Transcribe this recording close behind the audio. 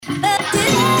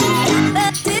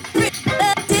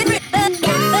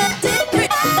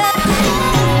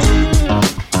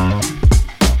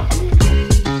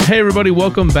Hey everybody,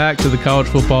 welcome back to the College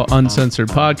Football Uncensored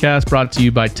podcast, brought to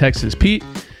you by Texas Pete.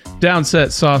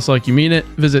 Downset sauce like you mean it.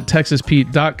 Visit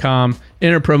TexasPete.com.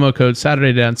 Enter promo code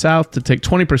Saturday Down South to take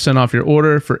 20% off your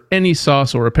order for any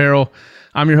sauce or apparel.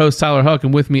 I'm your host, Tyler Huck,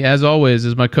 and with me, as always,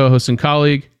 is my co-host and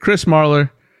colleague, Chris Marler,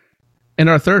 and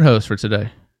our third host for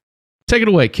today. Take it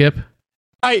away, Kip.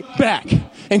 Right back,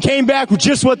 and came back with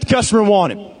just what the customer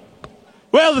wanted.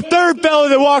 Well, the third fellow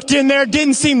that walked in there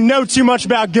didn't seem to know too much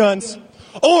about guns,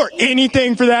 or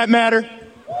anything for that matter,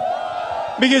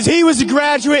 because he was a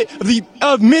graduate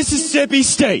of Mississippi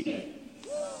State.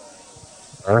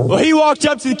 Well, he walked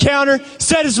up to the counter,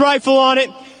 set his rifle on it,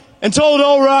 and told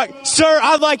Old Rock, "Sir,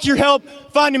 I'd like your help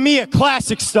finding me a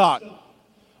classic stock."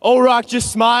 Old Rock just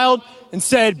smiled and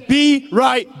said, "Be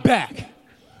right back."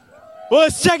 Well,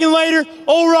 a second later,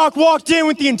 Old Rock walked in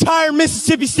with the entire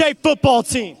Mississippi State football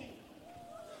team.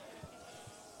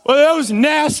 Well, that was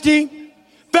nasty,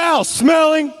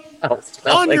 foul-smelling,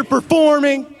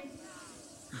 underperforming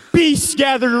beasts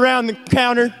gathered around the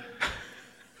counter.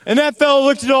 And that fellow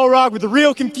looked at Old Rock with a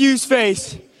real confused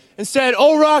face and said,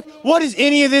 "Old Rock, what does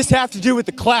any of this have to do with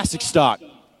the classic stock?"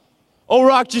 Old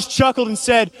Rock just chuckled and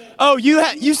said, "Oh,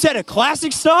 you said a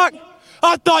classic stock?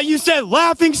 I thought you said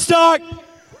laughing stock."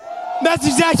 That's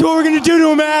exactly what we're going to do to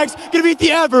him, Mags. Going to beat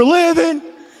the ever-living,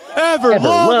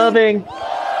 ever-loving,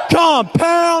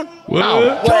 compound,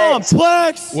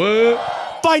 complex,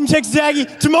 Fighting Texas Aggie.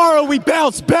 Tomorrow we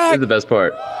bounce back. That's the best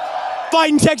part.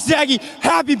 Fighting Texas Aggie.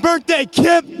 Happy birthday,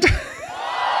 Kip.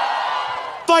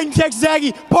 Fighting Texas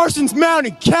Aggie. Parsons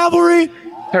Mounted Cavalry.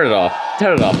 Turn it off.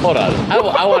 Hold on.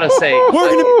 I want to say,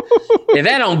 if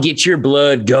that don't get your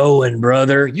blood going,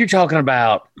 brother, you're talking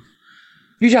about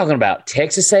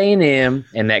Texas A&M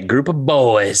and that group of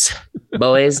boys,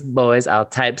 all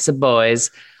types of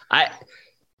boys. I'm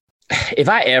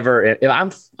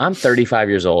 35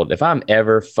 years old. If I'm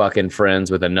ever fucking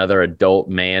friends with another adult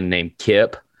man named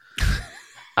Kip,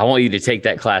 I want you to take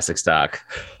that classic stock.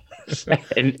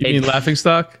 You mean laughing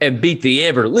stock? And beat the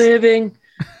ever-living,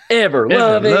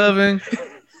 ever-loving.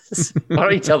 Why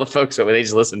don't you tell the folks what they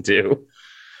just listened to?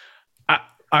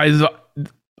 I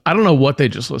don't know what they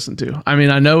just listened to. I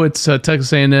mean, I know it's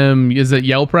Texas A&M. Is it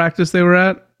yell practice they were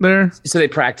at there? So they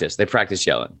practice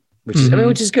yelling, which is,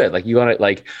 which is good. Like you want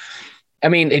to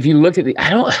if you looked at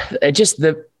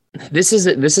this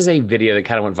is a video that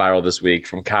kind of went viral this week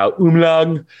from Kyle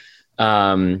Umlang.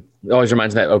 It always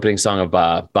reminds me of that opening song of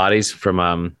Bodies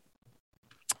from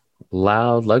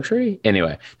Loud Luxury.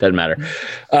 Anyway, doesn't matter.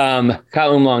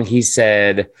 Kyle Umlang, he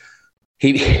said,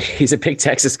 he's a big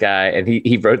Texas guy, and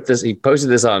he wrote this. He posted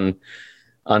this on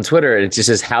Twitter, and it just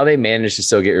says, "How they managed to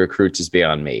still get recruits is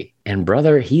beyond me." And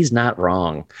brother, he's not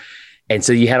wrong. And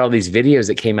so you had all these videos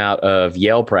that came out of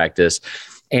Yale practice,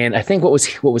 and I think what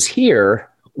was here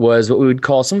was what we would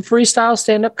call some freestyle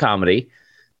stand-up comedy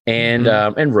and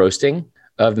roasting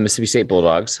of the Mississippi State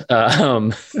Bulldogs.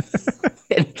 And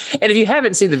if you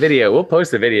haven't seen the video, we'll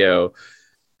post the video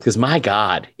because my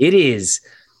God, it is.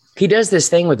 He does this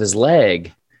thing with his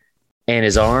leg and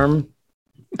his arm,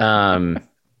 and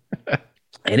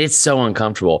it's so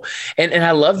uncomfortable. And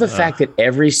I love the fact that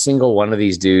every single one of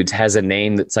these dudes has a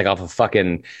name that's like off a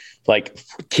fucking like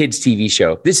kids TV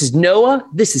show. This is Noah.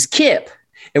 This is Kip,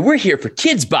 and we're here for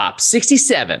Kids Bop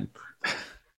 67.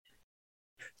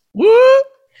 Woo!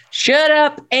 Shut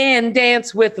up and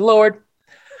dance with the Lord.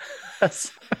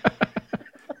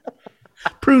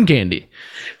 Prune candy.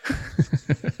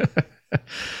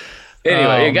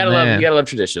 Anyway, you gotta love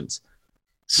traditions.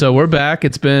 So we're back.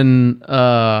 It's been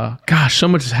so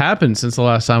much has happened since the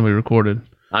last time we recorded.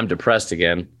 I'm depressed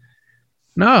again.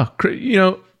 No,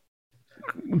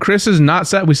 Chris is not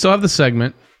sad. We still have the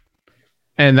segment,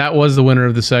 and that was the winner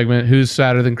of the segment. Who's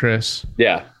sadder than Chris?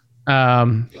 Yeah.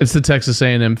 It's the Texas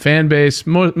A&M fan base,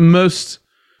 most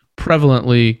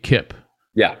prevalently Kip.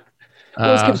 Yeah.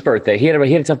 Well, it's Kip's birthday. He had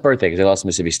a tough birthday because he lost to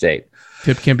Mississippi State.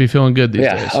 Kip can't be feeling good these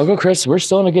days. Yeah, I'll go, Chris. We're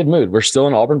still in a good mood. We're still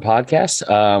an Auburn podcast.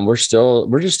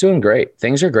 We're just doing great.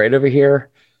 Things are great over here.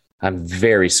 I'm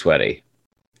very sweaty.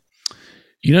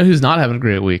 You know who's not having a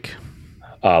great week?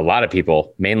 A lot of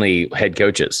people, mainly head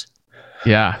coaches.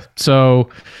 Yeah. So,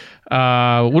 we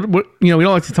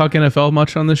don't like to talk NFL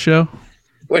much on this show.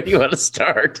 Where do you want to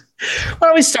start? Why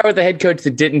don't we start with the head coach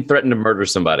that didn't threaten to murder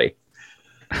somebody?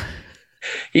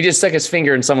 He just stuck his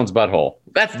finger in someone's butthole.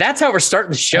 That's how we're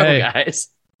starting the show, guys.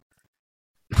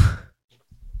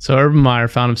 So Urban Meyer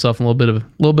found himself in a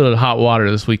little bit of hot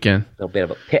water this weekend. A little bit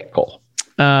of a pickle.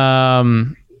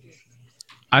 I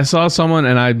saw someone,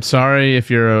 and I'm sorry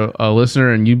if you're a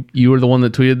listener and you were the one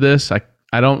that tweeted this.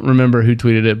 I don't remember who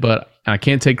tweeted it, but I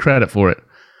can't take credit for it.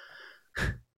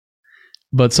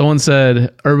 but someone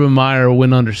said Urban Meyer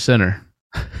went under center.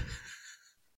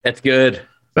 That's good.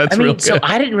 That's real good. So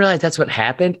I didn't realize that's what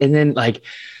happened. And then, like,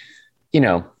 you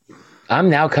know, I'm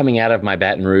now coming out of my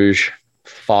Baton Rouge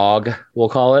fog, we'll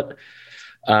call it.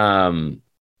 And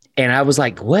I was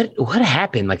like, what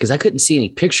happened? Like, because I couldn't see any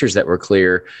pictures that were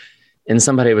clear. And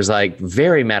somebody was like,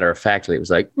 very matter of factly, it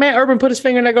was like, man, Urban put his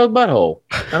finger in that girl's butthole.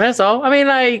 I mean, that's all. I mean,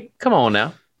 like, come on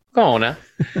now. Wandale.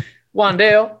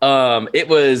 It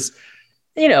was,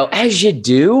 you know, as you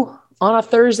do on a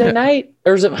Thursday night,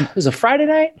 or it was a Friday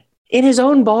night in his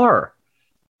own bar.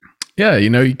 Yeah, you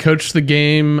know, he coached the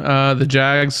game, the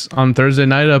Jags on Thursday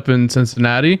night up in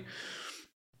Cincinnati.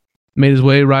 Made his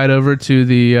way right over to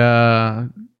the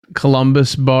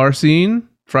Columbus bar scene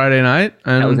Friday night.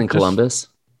 And that was in Columbus?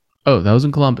 Oh, that was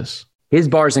in Columbus. His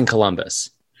bar's in Columbus.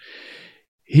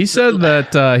 He said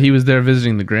that he was there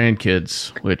visiting the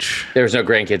grandkids, which... There's no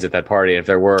grandkids at that party. If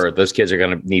there were, those kids are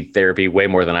going to need therapy way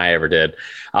more than I ever did.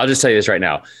 I'll just tell you this right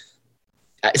now.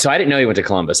 So I didn't know he went to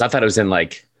Columbus. I thought it was in,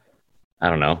 like, I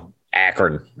don't know,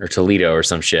 Akron or Toledo or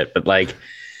some shit. But, like,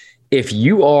 if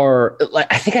you are...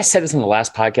 like, I think I said this in the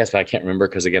last podcast, but I can't remember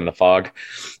because, again, the fog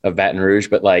of Baton Rouge.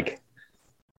 But, like,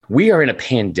 we are in a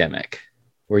pandemic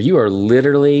where you are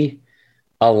literally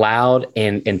allowed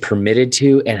and permitted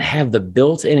to and have the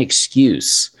built-in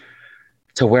excuse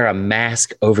to wear a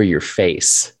mask over your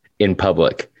face in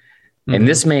public. Mm-hmm. And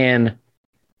this man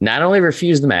not only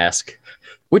refused the mask,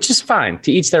 which is fine,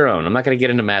 to each their own. I'm not going to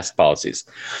get into mask policies,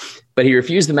 but he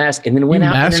refused the mask and then went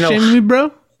out. Mask shaming me,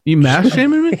 bro? You mask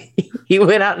shaming me? He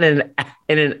went out in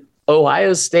an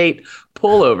Ohio State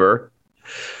pullover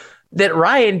that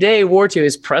Ryan Day wore to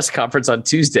his press conference on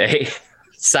Tuesday.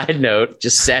 Side note,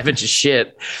 just savage as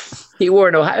shit. He wore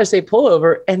an Ohio State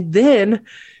pullover, and then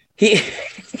I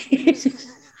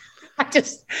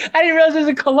didn't realize it was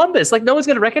in Columbus. Like, no one's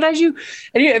gonna recognize you.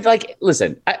 And you like,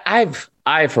 listen,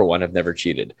 I for one have never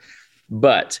cheated,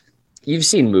 but you've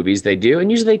seen movies they do, and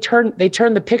usually they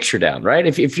turn the picture down, right?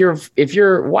 If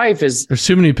your wife is... There's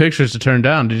too many pictures to turn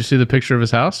down. Did you see the picture of his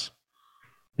house?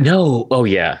 No. Oh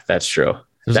yeah, that's true.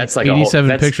 There's that's like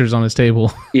 87 pictures on his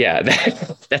table. Yeah,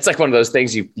 that's like one of those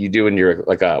things you do when you're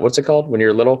like what's it called when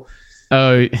you're little?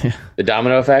 Oh, the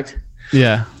domino effect.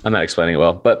 Yeah, I'm not explaining it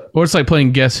well, but or it's like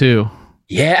playing Guess Who.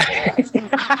 Yeah,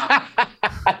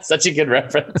 such a good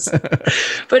reference.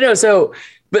 But no,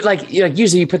 but like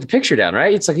usually you put the picture down,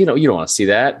 right? It's like you don't want to see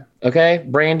that, okay?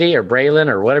 Brandy or Braylon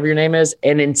or whatever your name is,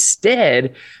 and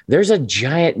instead there's a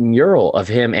giant mural of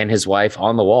him and his wife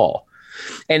on the wall.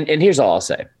 And here's all I'll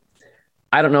say.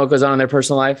 I don't know what goes on in their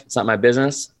personal life. It's not my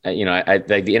business. I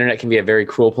like the internet can be a very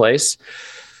cruel place.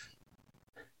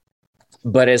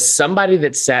 But as somebody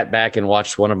that sat back and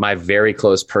watched one of my very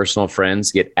close personal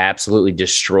friends get absolutely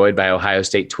destroyed by Ohio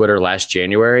State Twitter last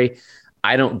January,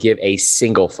 I don't give a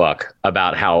single fuck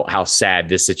about how sad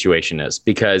this situation is,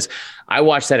 because I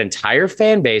watched that entire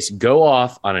fan base go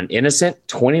off on an innocent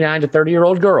 29 to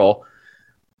 30-year-old girl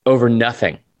over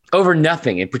nothing.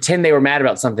 And pretend they were mad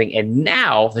about something. And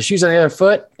now the shoe's on the other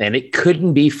foot, and it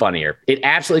couldn't be funnier. It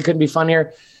absolutely couldn't be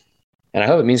funnier. And I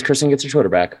hope it means Kristen gets her Twitter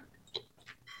back.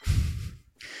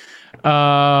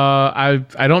 I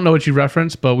don't know what you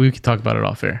referenced, but we could talk about it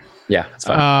off air. Yeah, it's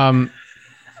fine.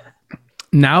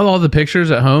 Now all the pictures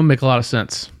at home make a lot of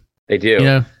sense. They do. You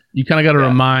know, you kind of got to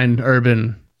remind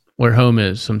Urban where home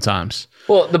is sometimes.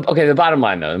 Well, the bottom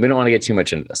line though, and we don't want to get too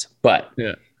much into this, but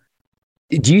yeah.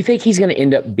 Do you think he's going to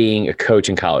end up being a coach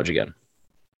in college again?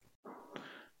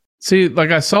 See, like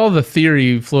I saw the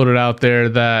theory floated out there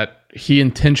that he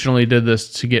intentionally did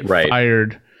this to get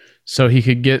fired so he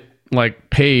could get like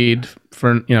paid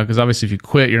for, because obviously if you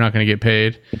quit, you're not going to get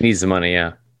paid. He needs the money.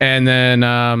 Yeah. And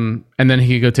then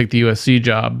he could go take the USC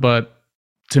job. But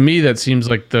to me, that seems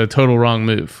like the total wrong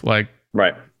move. Like,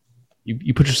 right.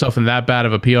 You put yourself in that bad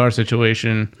of a PR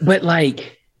situation. But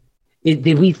like,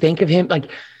 did we think of him like,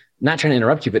 not trying to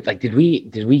interrupt you, but like, did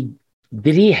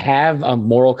he have a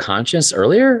moral conscience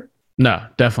earlier? No,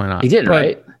 definitely not. He did,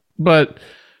 right? But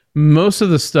most of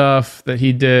the stuff that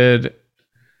he did,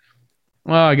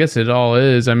 well, I guess it all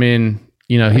is. I mean,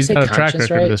 he's got a track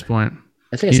record at this point.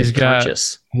 I think he's got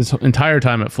conscious. His entire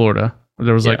time at Florida,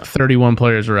 there was like 31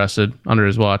 players arrested under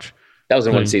his watch. That was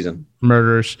in one season.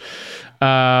 Murders.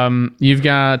 You've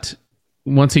got,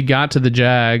 once he got to the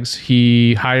Jags,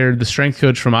 he hired the strength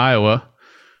coach from Iowa,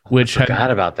 which I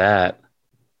forgot about that.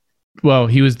 Well,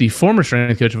 he was the former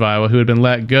strength coach of Iowa who had been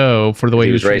let go for the way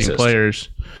he was treating players.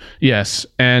 Yes.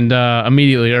 And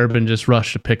immediately Urban just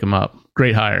rushed to pick him up.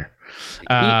 Great hire.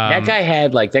 That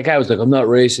guy was like, I'm not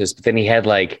racist. But then he had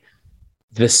like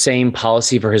the same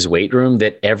policy for his weight room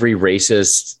that every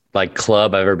racist like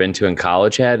club I've ever been to in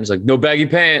college had. It's like, no baggy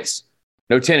pants,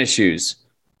 no tennis shoes.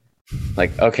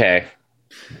 Like, okay.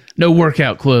 No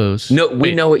workout clothes. No,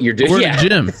 we know what you're doing. We're in the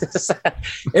gym.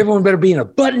 Everyone better be in a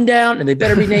button down and they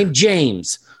better be named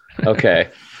James. Okay.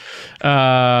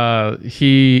 So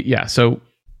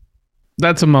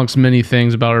that's amongst many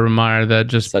things about Urban Meyer that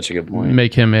just such a good point.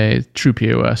 Make him a true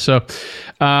POS. So,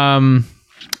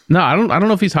 no, I don't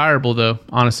know if he's hireable though,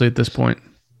 honestly, at this point.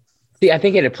 See, I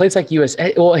think at a place like US,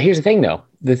 well, here's the thing though.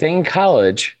 The thing in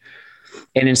college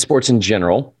and in sports in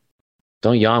general,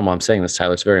 don't yawn while I'm saying this,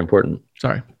 Tyler. It's very important.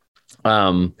 Sorry.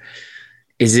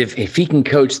 Is if he can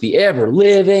coach the ever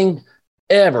living,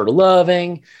 ever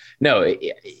loving. No,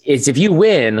 it's if you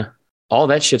win, all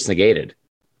that shit's negated.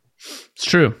 It's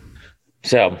true.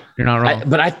 So you're not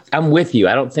wrong. I'm with you.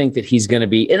 I don't think that he's going to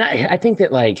be, and I think that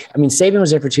Saban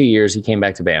was there for 2 years. He came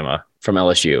back to Bama from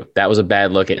LSU. That was a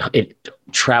bad look. It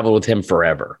traveled with him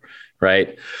forever.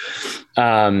 Right.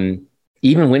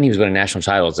 Even when he was winning national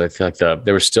titles, I feel like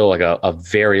there was still like a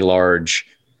very large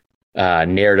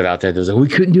narrative out there that was like, we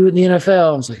couldn't do it in the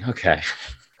NFL. I was like, okay,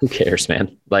 who cares,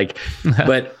 man? Like,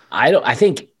 but I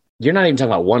think you're not even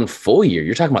talking about 1 full year.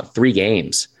 You're talking about 3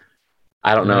 games.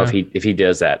 I don't know if he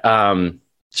does that.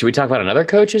 Should we talk about another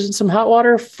coaches in some hot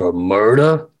water for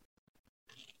murder?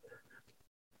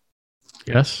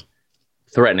 Yes.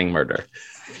 Threatening murder.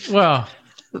 Well,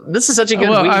 this is such a good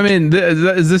week. I mean,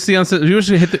 is this the uncensored? You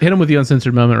should hit him with the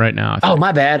uncensored moment right now. Oh,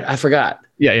 my bad. I forgot.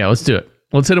 Yeah. Let's do it.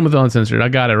 Let's hit him with the uncensored. I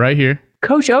got it right here.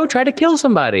 Coach O tried to kill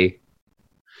somebody.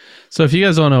 So if you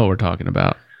guys don't know what we're talking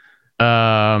about,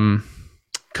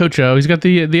 Coach O, he's got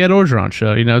the Ed Orgeron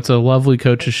show. You know, it's a lovely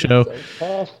coaches show.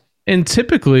 And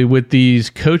typically with these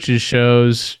coaches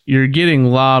shows, you're getting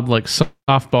lobbed like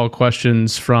softball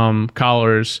questions from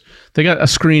callers. They got a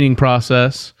screening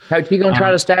process. Coach, you going to try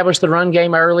to establish the run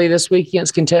game early this week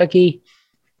against Kentucky?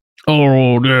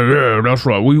 Oh, yeah, that's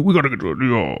right. We got to get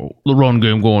the run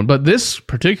game going. But this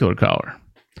particular caller,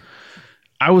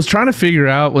 I was trying to figure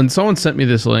out when someone sent me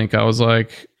this link, I was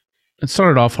like, it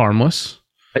started off harmless.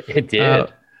 It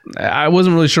did. I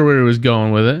wasn't really sure where he was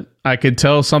going with it. I could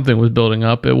tell something was building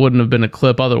up. It wouldn't have been a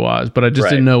clip otherwise, but I just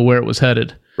didn't know where it was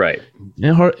headed. Right.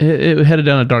 It headed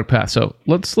down a dark path. So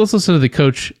let's listen to the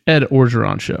Coach Ed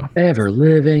Orgeron show. Ever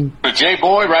living. Jay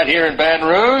Boy right here in Baton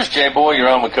Rouge. Jay Boy, you're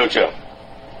on with Coach O.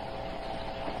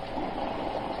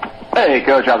 Hey,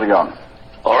 Coach, how's it going?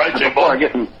 All right, Jay Before Boy.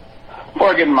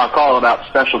 I get in my call about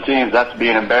special teams, that's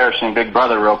being embarrassing big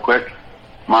brother real quick.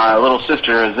 My little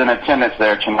sister is in attendance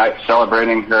there tonight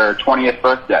celebrating her 20th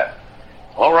birthday.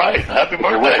 All right. Happy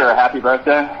birthday. Wish her a happy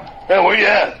birthday. Yeah, where you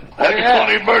at?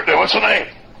 Happy 20th birthday. What's her name?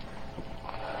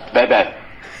 Bebe.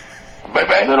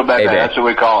 Bebe? Little Bebe. That's what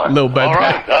we call her. Little Bebe. All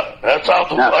right. That sounds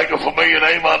like a familiar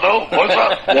name I know. What's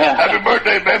up? Yeah. Happy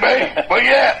birthday, Bebe. Where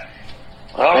you at?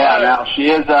 All yeah, right. now she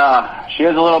is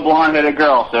a little blonde-headed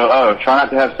girl, so try not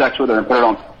to have sex with her and put it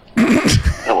on.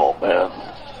 Come on, man.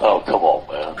 Oh, come on,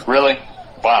 man. Really?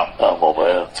 Wow. Come on,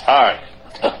 man. All right.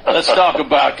 Let's talk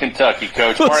about Kentucky,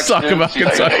 Coach. Let's talk about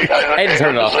Kentucky. I just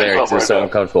turn it off there because it's so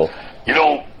uncomfortable. You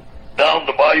know, down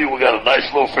the bayou, we got a nice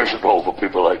little fishing hole for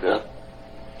people like that.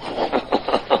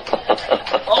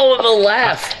 Oh, the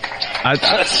laugh.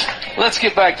 Let's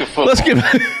get back to football. Let's get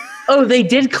back. Oh, they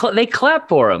did. They clapped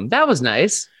for him. That was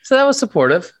nice. So that was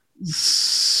supportive.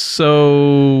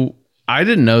 So I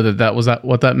didn't know that was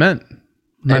what that meant.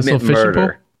 Nice That meant little fishing pole.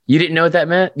 murder. You didn't know what that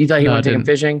meant? You thought he wanted to take him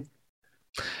fishing?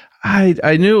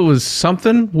 I knew it was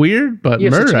something weird, but You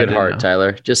have murder. such a I good didn't heart, know.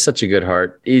 Tyler. Just such a good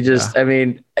heart. You just, I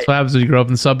mean, That's what happens when you grow up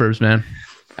in the suburbs, man.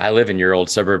 I live in your old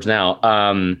suburbs now.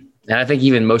 And I think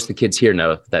even most of the kids here know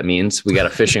what that means. We got a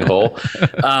fishing hole.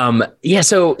 Yeah.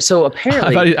 So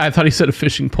apparently, I thought he said a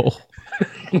fishing pole.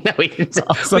 no, we didn't.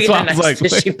 That's We why got I a was nice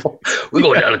like, fishing pole. We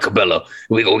go down to Cabela.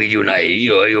 We go get you a night.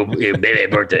 Your baby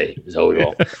birthday. So we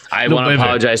go. I No, want to baby.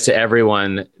 apologize to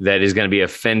everyone that is going to be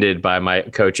offended by my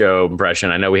Coach O impression.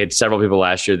 I know we had several people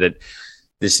last year that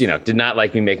this, did not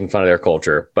like me making fun of their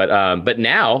culture. But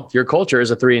now your culture is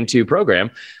a 3-2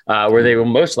 program where they will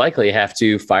most likely have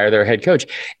to fire their head coach.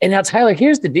 And now, Tyler,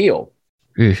 here's the deal.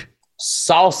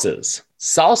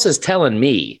 Salsa's telling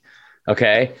me,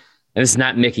 okay, and this is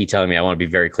not Mickey telling me. I want to be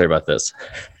very clear about this.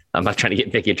 I'm not trying to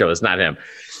get Mickey in trouble. It's not him.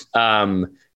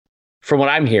 From what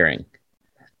I'm hearing,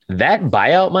 that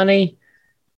buyout money,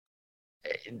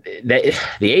 the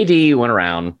AD went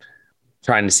around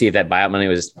trying to see if that buyout money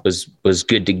was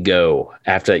good to go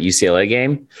after that UCLA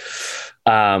game.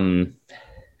 And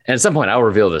at some point, I'll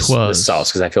reveal this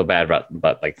sauce because I feel bad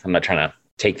about like I'm not trying to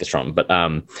take this from him, but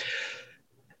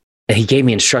he gave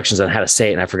me instructions on how to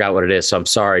say it, and I forgot what it is. So I'm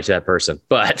sorry to that person.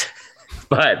 But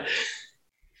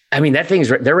I mean, that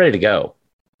they're ready to go.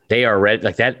 They are ready.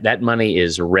 Like that money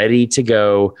is ready to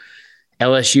go.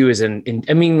 LSU is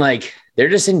I mean, like they're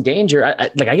just in danger.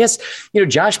 I guess,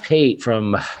 Josh Pate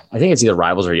from, I think it's either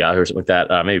Rivals or Yahoo or something like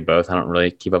that. Maybe both. I don't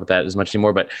really keep up with that as much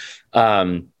anymore, but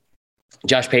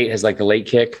Josh Pate has like the Late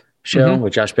Kick show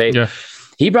with Josh Pate. Yeah.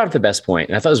 He brought up the best point,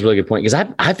 and I thought it was a really good point because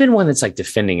I've been one that's like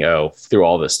defending O through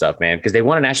all this stuff, man, because they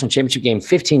won a national championship game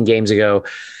 15 games ago.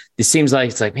 It seems like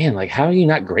it's like, man, like how are you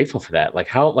not grateful for that? Like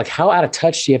how out of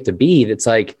touch do you have to be? That's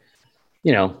like,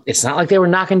 it's not like they were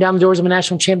knocking down the doors of a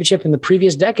national championship in the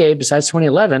previous decade besides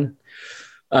 2011.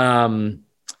 And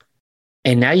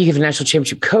now you give a national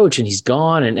championship coach and he's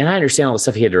gone. And I understand all the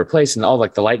stuff he had to replace and all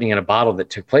like the lightning in a bottle that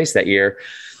took place that year.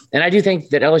 And I do think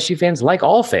that LSU fans, like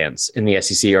all fans in the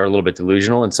SEC, are a little bit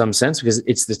delusional in some sense because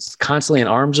it's constantly an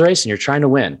arms race and you're trying to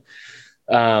win.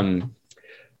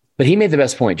 But he made the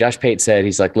best point. Josh Pate said,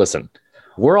 he's like, listen,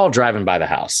 we're all driving by the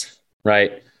house,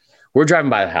 right? We're driving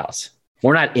by the house.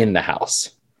 We're not in the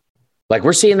house. Like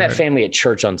we're seeing that family at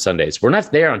church on Sundays. We're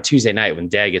not there on Tuesday night when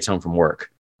dad gets home from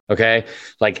work. Okay.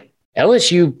 Like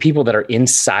LSU people that are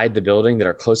inside the building that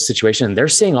are close to the situation, they're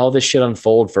seeing all this shit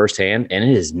unfold firsthand, and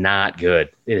it is not good.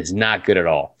 It is not good at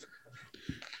all.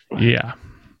 Yeah.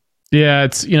 Yeah.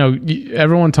 It's,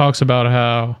 everyone talks about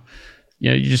how,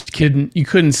 you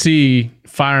couldn't see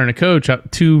firing a coach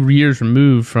 2 years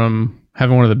removed from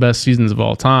having one of the best seasons of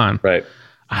all time. Right.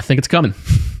 I think it's coming.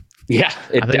 Yeah.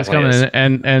 I think it's coming.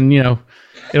 And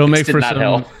it'll make for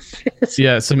some,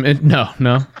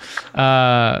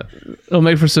 it'll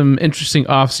make for some interesting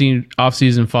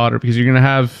off-season fodder because you're going to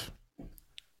have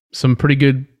some pretty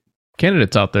good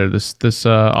candidates out there this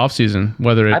off-season,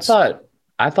 whether it's...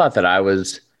 I thought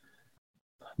that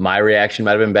my reaction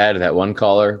might've been bad to that one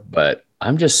caller, but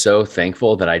I'm just so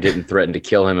thankful that I didn't threaten to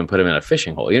kill him and put him in a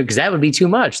fishing hole, because that would be too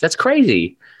much. That's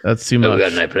crazy. That's too much. We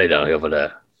got a nice play down here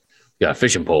for a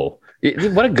fishing pole.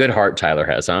 What a good heart Tyler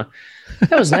has, huh?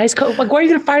 That was nice. Like, why are you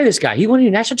going to fire this guy? He won a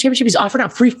national championship. He's offering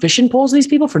out free fishing poles to these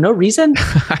people for no reason.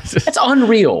 That's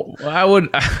unreal. Well,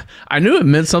 I knew it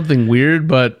meant something weird,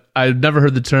 but I'd never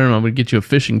heard the term. I'm going to get you a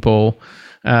fishing pole.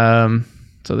 So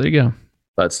there you go.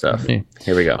 Butt stuff. Yeah.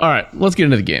 Here we go. All right, let's get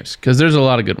into the games because there's a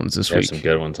lot of good ones this week. There's some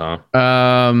good ones, huh?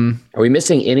 Are we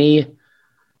missing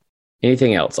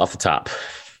anything else off the top?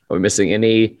 Are we missing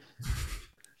any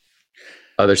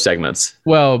other segments?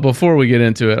 Well, before we get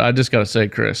into it, I just got to say,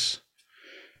 Chris,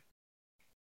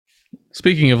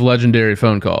 speaking of legendary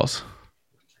phone calls,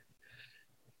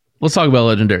 let's talk about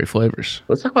legendary flavors.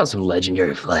 Let's talk about some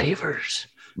legendary flavors.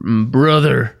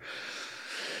 Brother,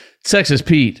 Texas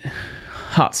Pete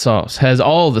hot sauce has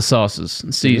all the sauces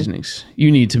and seasonings you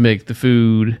need to make the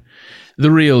food the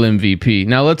real MVP.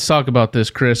 Now, let's talk about this,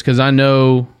 Chris, because I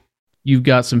know you've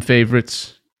got some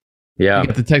favorites. Yeah. You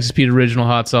got the Texas Pete original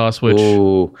hot sauce, which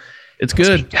it's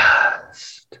good.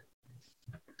 That's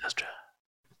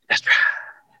right.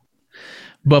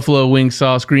 Buffalo wing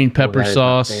sauce, green pepper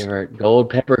sauce. Favorite. Gold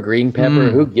pepper, green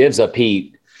pepper. Who gives a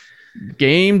Pete?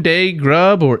 Game day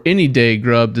grub or any day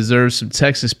grub deserves some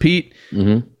Texas Pete.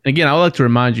 Mm-hmm. Again, I would like to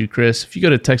remind you, Chris, if you go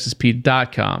to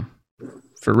TexasPete.com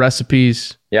for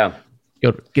recipes, go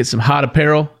get some hot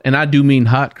apparel. And I do mean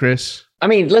hot, Chris. I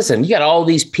mean, listen, you got all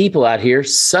these people out here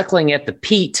suckling at the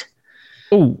Pete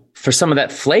for some of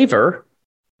that flavor.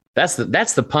 That's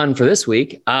the pun for this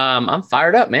week. I'm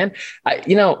fired up, man.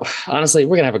 Honestly,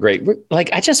 we're going to have a great,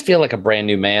 I just feel like a brand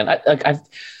new man.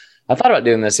 I thought about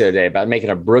doing this the other day, about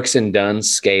making a Brooks and Dunn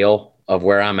scale of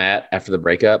where I'm at after the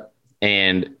breakup.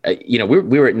 And, we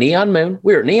were at Neon Moon.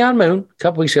 We were at Neon Moon a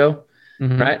couple weeks ago,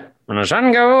 right? When the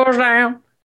sun goes down,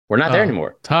 we're not there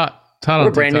anymore. It's hot. We're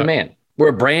a brand new man. We're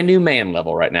a brand new man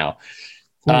level right now.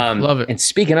 Love it. And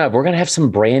speaking of, we're going to have some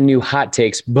brand new hot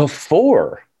takes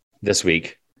before this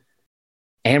week.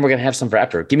 And we're going to have some for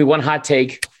after. Give me one hot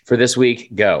take for this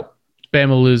week. Go.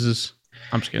 Bama loses.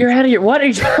 I'm just kidding. You're out of your... What are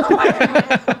you...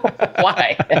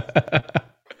 Why?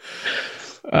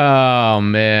 Oh,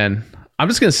 man. I'm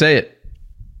just going to say it.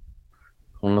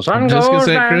 I'm just going to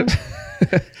say it,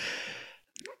 Chris.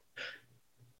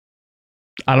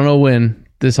 I don't know when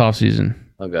this offseason.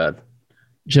 Oh, God.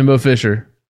 Jimbo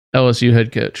Fisher, LSU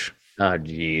head coach. Oh,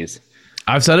 geez.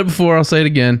 I've said it before. I'll say it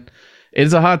again.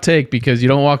 It's a hot take because you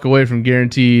don't walk away from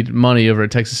guaranteed money over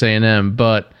at Texas A&M.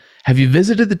 But have you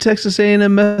visited the Texas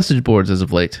A&M message boards as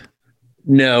of late?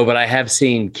 No, but I have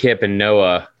seen Kip and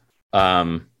Noah.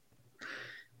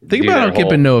 Think about how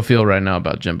Kip and Noah feel right now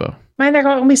about Jimbo. Man, they're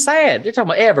going to be sad. They're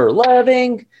talking about ever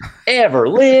loving, ever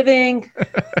living.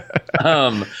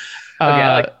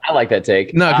 I like that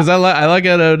take. No, because I like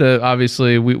Edo to,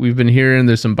 obviously we've been hearing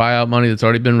there's some buyout money that's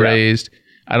already been raised.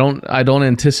 I don't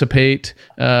anticipate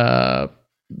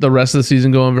the rest of the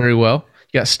season going very well.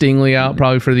 You got Stingley out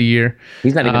probably for the year.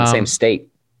 He's not even in the same state.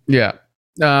 Yeah.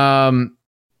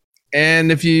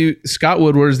 And Scott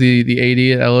Woodward's the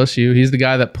AD at LSU. He's the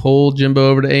guy that pulled Jimbo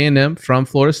over to A&M from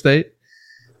Florida State.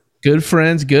 Good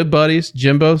friends, good buddies.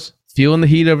 Jimbo's feeling the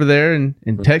heat over there in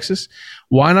Texas.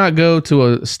 Why not go to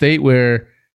a state where,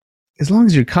 as long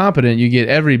as you're competent, you get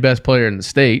every best player in the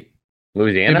state?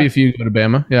 Louisiana? Maybe if you go to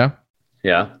Bama, yeah.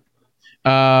 Yeah.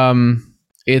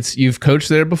 You've coached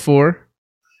there before,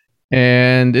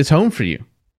 and it's home for you.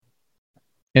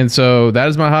 And so that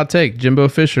is my hot take. Jimbo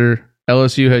Fisher,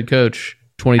 LSU head coach,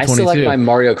 2022. I still like my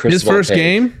Mario Cristobal His first take.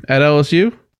 game at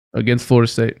LSU against Florida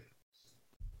State.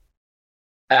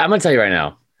 I'm going to tell you right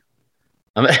now.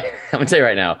 I'm going to tell you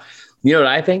right now. You know what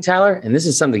I think, Tyler? And this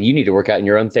is something you need to work out in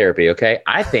your own therapy, okay?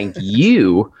 I think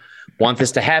you want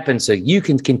this to happen so you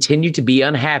can continue to be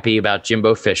unhappy about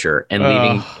Jimbo Fisher and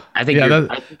leaving. I think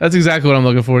that's exactly what I'm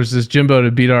looking for. Is just Jimbo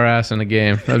to beat our ass in a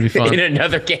game. That'd be fun. in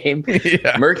another game.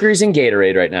 Yeah. Mercury's in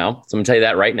Gatorade right now. So I'm going to tell you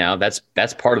that right now. That's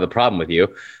part of the problem with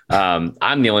you.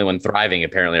 I'm the only one thriving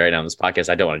apparently right now on this podcast.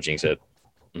 I don't want to jinx it.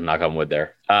 Knock on wood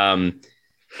there.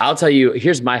 I'll tell you,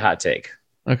 here's my hot take.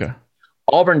 Okay.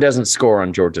 Auburn doesn't score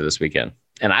on Georgia this weekend.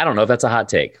 And I don't know if that's a hot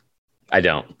take. I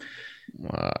don't.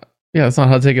 Yeah, that's not a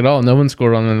hot take at all. No one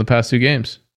scored on them in the past 2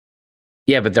 games.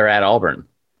 Yeah, but they're at Auburn.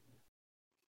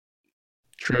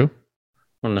 True.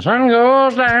 When the sun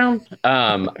goes down.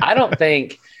 I don't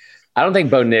think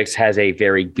Bo Nix has a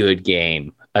very good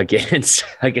game against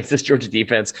this Georgia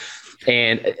defense.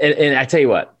 And I tell you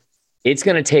what, it's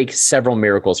going to take several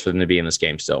miracles for them to be in this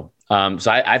game still.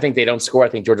 So I think they don't score. I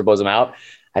think Georgia blows them out.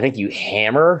 I think you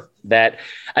hammer that.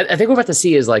 I think what we're about to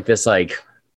see is like this, like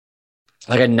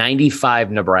a 95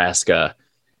 Nebraska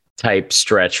type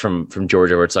stretch from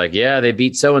Georgia where it's like, yeah, they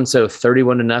beat so-and-so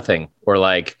 31-0. Or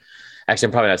like, actually,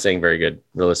 I'm probably not saying very good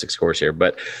realistic scores here,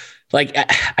 but like,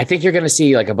 I think you're going to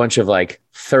see like a bunch of like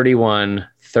 31,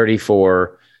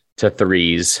 34 to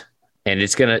threes. And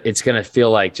it's going to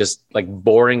feel like just like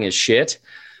boring as shit,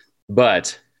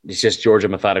 but it's just Georgia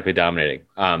methodically dominating.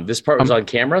 This part was on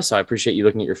camera, so I appreciate you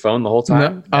looking at your phone the whole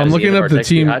time. No, I'm looking up the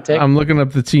team. I'm looking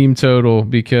up the team total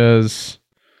because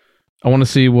I want to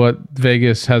see what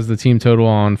Vegas has the team total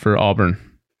on for Auburn.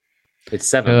 It's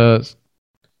 7.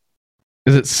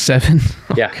 Is it 7?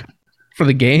 Yeah. For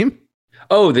the game?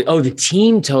 Oh, the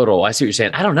team total. I see what you're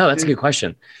saying. I don't know. That's a good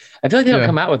question. I feel like they don't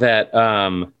come out with that.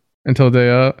 Until they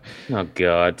Oh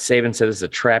God. Saban said this is a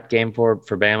trap game for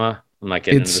Bama. I'm not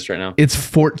getting into this right now. It's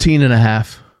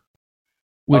 14.5.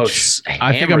 Which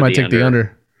I think I might take the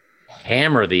under.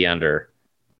 Hammer the under.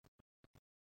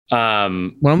 When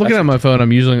I'm looking at my phone,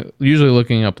 I'm usually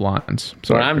looking up lines.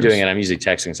 So when I'm doing it, I'm usually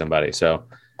texting somebody. So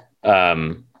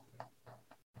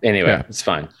anyway, it's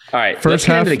fine. All right. Let's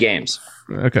get into the games.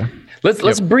 Okay.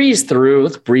 Let's breeze through.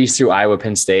 Let's breeze through Iowa,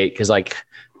 Penn State. Cause like,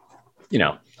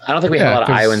 I don't think we have a lot of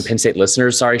Iowa and Penn State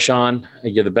listeners. Sorry, Sean.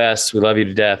 You're the best. We love you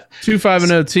to death. 2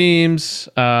 5-0 teams.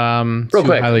 Real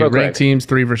quick, highly ranked teams.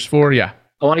 3 versus 4. Yeah.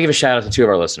 I want to give a shout out to 2 of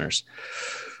our listeners.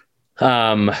 When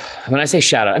I say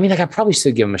shout out, I mean, like I probably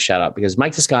should give him a shout out because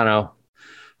Mike Toscano,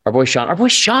 our boy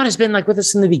Sean has been like with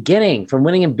us in the beginning from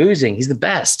Winning and Boozing. He's the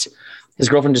best. His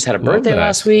girlfriend just had a birthday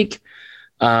last week.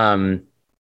 I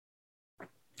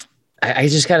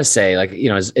just got to say, like,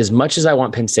 as much as I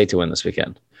want Penn State to win this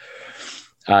weekend,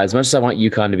 as much as I want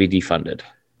UConn to be defunded,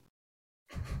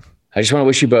 I just want to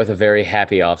wish you both a very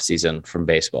happy offseason from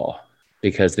baseball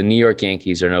because the New York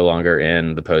Yankees are no longer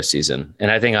in the postseason.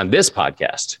 And I think on this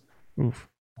podcast,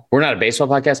 we're not a baseball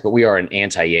podcast, but we are an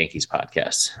anti-Yankees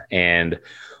podcast. And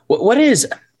what is...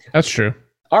 That's true.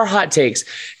 Our hot takes,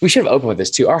 we should have opened with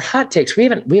this too. Our hot takes, we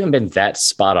haven't been that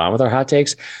spot on with our hot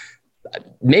takes.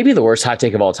 Maybe the worst hot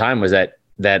take of all time was that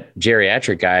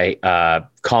geriatric guy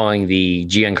calling the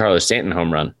Giancarlo Stanton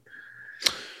home run.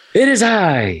 It is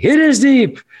high. It is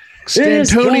deep. It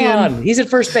is gone. He's at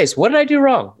first base. What did I do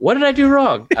wrong?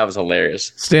 That was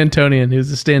hilarious. Stantonian. It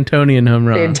was a Stantonian home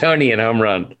run. Stantonian home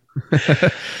run.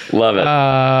 Love it.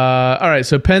 All right.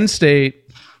 So Penn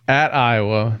State at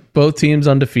Iowa. Both teams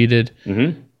undefeated.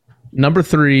 Mm-hmm. Number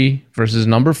 3 versus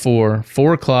number 4.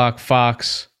 4 o'clock,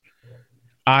 Fox.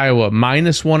 Iowa,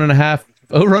 -1.5.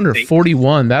 Over under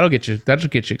 41. That'll get you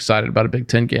excited about a Big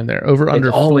Ten game there. Over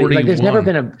under 41. Like there's never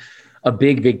been a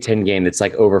big Ten game that's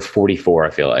like over 44, I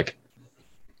feel like.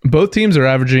 Both teams are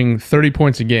averaging 30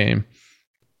 points a game.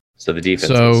 So the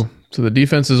defenses. So the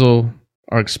defenses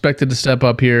are expected to step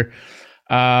up here.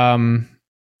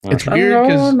 It's weird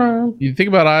because you think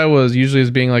about Iowa as usually as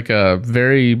being like a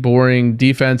very boring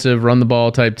defensive run the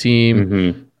ball type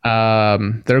team.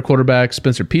 Their quarterback,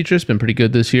 Spencer Petras, been pretty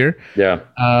good this year. Yeah.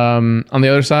 On the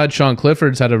other side, Sean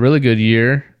Clifford's had a really good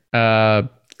year.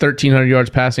 1,300 yards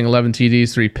passing, 11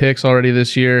 TDs, 3 picks already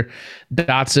this year.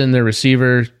 Dotson, their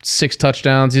receiver, 6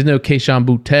 touchdowns. He's no Kayshon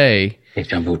Boutte.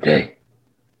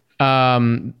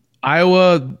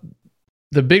 Iowa,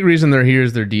 the big reason they're here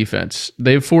is their defense.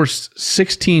 They've forced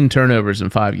 16 turnovers in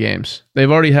 5 games.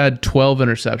 They've already had 12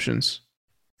 interceptions.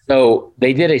 So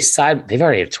they did they've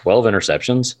already had 12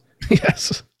 interceptions.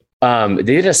 Yes. They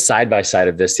did a side-by-side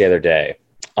of this the other day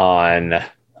on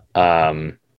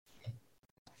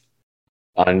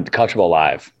College Football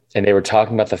Live. And they were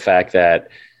talking about the fact that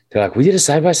they're like, we did a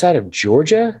side-by-side of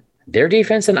Georgia, their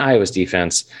defense, and Iowa's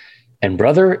defense. And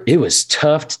brother, it was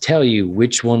tough to tell you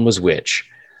which one was which.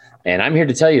 And I'm here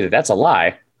to tell you that that's a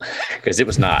lie, because it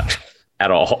was not at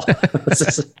all.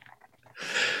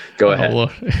 Go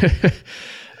ahead.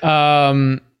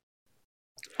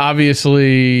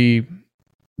 Obviously,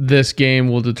 this game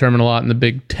will determine a lot in the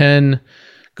Big Ten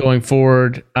going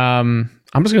forward. I'm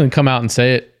just going to come out and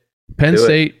say it. Penn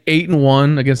State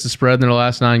 8-1 against the spread in their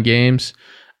last 9 games.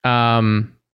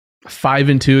 5-2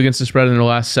 against the spread in their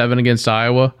last 7 against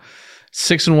Iowa.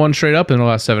 6-1 straight up in the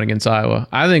last 7 against Iowa.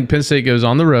 I think Penn State goes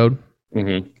on the road,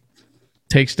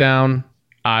 takes down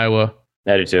Iowa.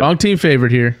 I do too. Wrong team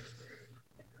favorite here.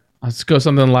 Let's go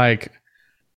something like,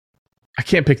 I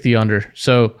can't pick the under,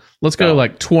 so let's go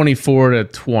like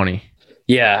 24-20.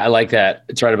 Yeah, I like that.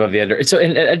 It's right above the under. So,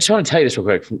 and I just want to tell you this real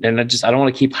quick, and I don't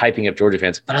want to keep hyping up Georgia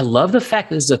fans, but I love the fact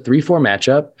that this is a 3-4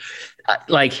 matchup.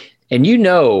 And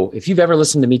if you've ever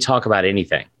listened to me talk about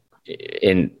anything,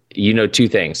 and 2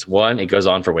 things. 1, it goes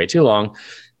on for way too long.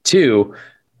 2,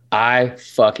 I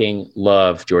fucking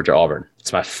love Georgia Auburn.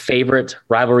 It's my favorite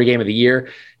rivalry game of the year.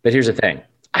 But here's the thing.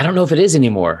 I don't know if it is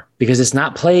anymore, because it's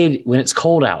not played when it's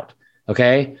cold out.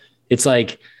 Okay. It's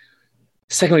like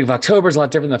second week of October is a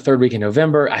lot different than the third week in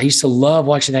November. I used to love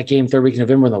watching that game third week in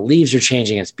November when the leaves are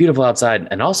changing. It's beautiful outside.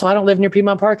 And also, I don't live near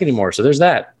Piedmont Park anymore. So there's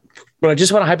that. But I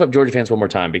just want to hype up Georgia fans one more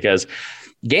time, because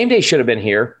game day should have been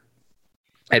here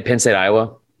at Penn State,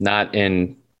 Iowa, not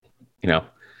in,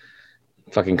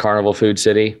 fucking Carnival Food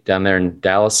City down there in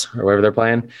Dallas or wherever they're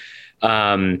playing.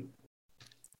 I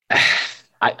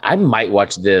might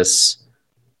watch this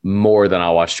more than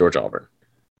I'll watch Georgia Auburn.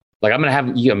 Like, I'm going to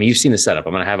have, you've seen the setup.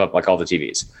 I'm going to have up like all the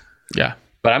TVs. Yeah.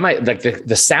 But I might, like,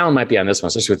 the sound might be on this one,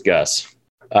 especially with Gus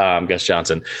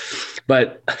Johnson.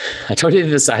 But I told you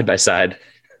the side-by-side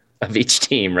of each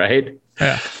team, right?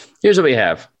 Yeah. Here's what we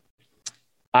have.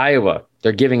 Iowa,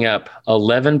 they're giving up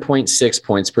 11.6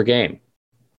 points per game.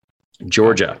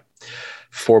 Georgia,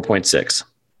 4.6.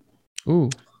 Ooh.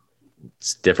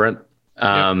 It's different.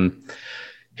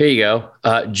 Here you go.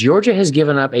 Georgia has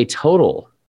given up a total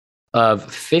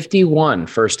of 51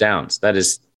 first downs. That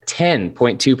is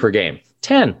 10.2 per game.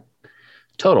 10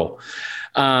 total.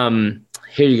 Here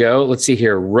you go. Let's see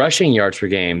here. Rushing yards per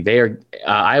game.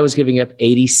 Iowa's giving up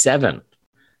 87.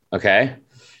 Okay.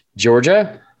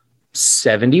 Georgia,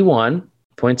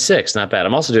 71.6. Not bad.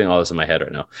 I'm also doing all this in my head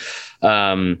right now.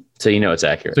 So it's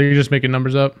accurate. So you're just making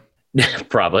numbers up?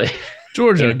 Probably.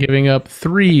 Georgia giving up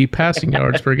 3 passing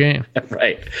yards per game.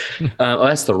 Right.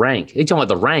 That's the rank. You're talking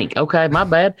about the rank. Okay, my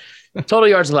bad. Total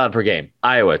yards allowed per game.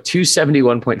 Iowa,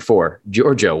 271.4.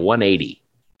 Georgia, 180.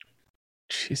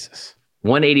 Jesus.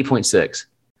 180.6.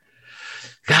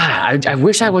 God, I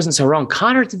wish I wasn't so wrong.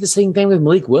 Connor did the same thing with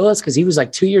Malik Willis, because he was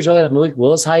like 2 years earlier than Malik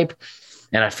Willis hype.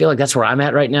 And I feel like that's where I'm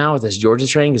at right now with this Georgia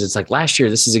train, because it's like last year,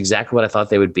 this is exactly what I thought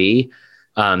they would be.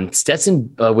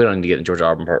 Stetson, we don't need to get in Georgia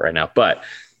Auburn part right now, but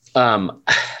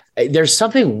there's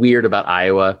something weird about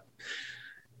Iowa,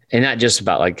 and not just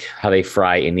about like how they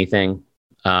fry anything.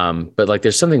 But like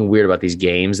there's something weird about these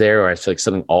games there, or I feel like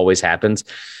something always happens.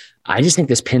 I just think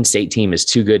this Penn State team is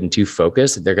too good and too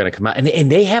focused that they're going to come out,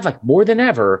 and they have, like, more than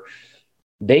ever,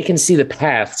 they can see the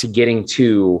path to getting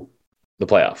to the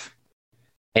playoff,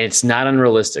 and it's not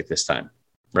unrealistic this time.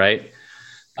 Right.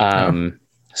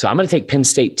 So I'm going to take Penn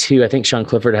State too. I think Sean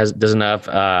Clifford does enough.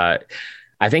 I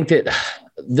think that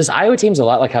this Iowa team's a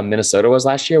lot like how Minnesota was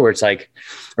last year, where it's like,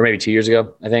 or maybe 2 years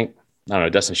ago, I think. I don't know.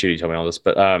 Dustin Schutte told me all this,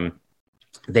 but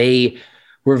they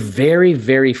were very,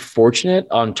 very fortunate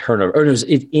on turnover. Or it was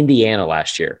Indiana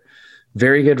last year.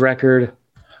 Very good record,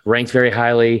 ranked very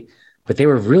highly, but they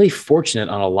were really fortunate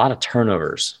on a lot of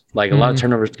turnovers. Like a lot of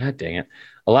turnovers. God dang it.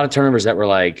 A lot of turnovers that were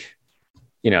like,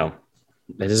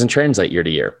 that doesn't translate year to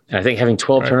year. And I think having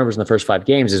 12 turnovers in the first 5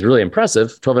 games is really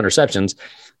impressive. 12 interceptions.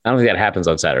 I don't think that happens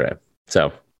on Saturday.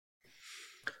 So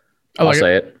I'll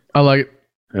say it. I like it.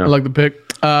 Yeah. I like the pick.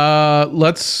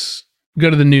 Let's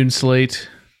go to the noon slate.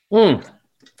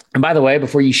 And by the way,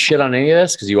 before you shit on any of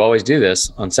this, because you always do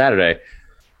this on Saturday,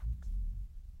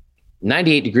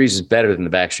 98 degrees is better than the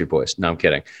Backstreet Boys. No, I'm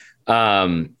kidding. I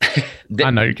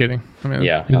know you're kidding. I mean,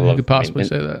 yeah, you could possibly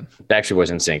say that. Backstreet Boys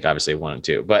and NSYNC, obviously 1 and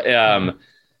 2. But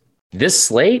this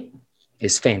slate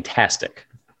is fantastic.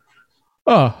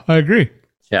 Oh, I agree.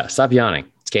 Yeah, stop yawning.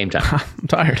 It's game time. I'm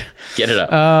tired. Get it up.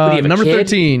 Number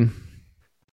 13,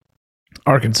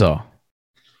 Arkansas.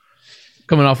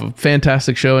 Coming off a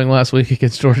fantastic showing last week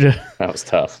against Georgia. That was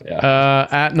tough. Yeah.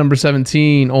 At number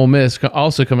 17, Ole Miss,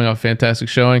 also coming off a fantastic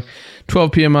showing.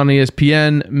 12 p.m. on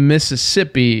ESPN.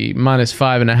 Mississippi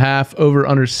 -5.5. Over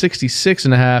under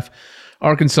 66.5.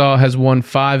 Arkansas has won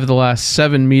 5 of the last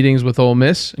 7 meetings with Ole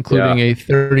Miss, including a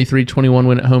 33-21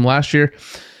 win at home last year.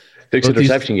 6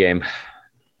 interception game.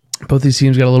 Both these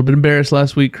teams got a little bit embarrassed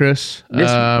last week, Chris.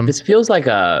 This feels like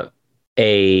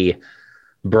a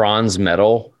bronze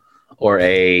medal or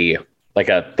a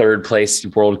third place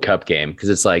World Cup game, because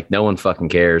it's like no one fucking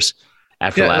cares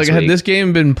after last week. Had this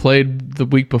game been played the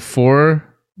week before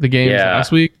the game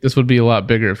last week, this would be a lot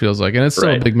bigger, it feels like. And it's still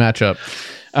a big matchup.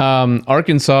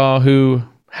 Arkansas, who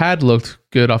had looked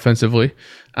good offensively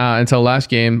until last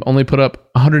game, only put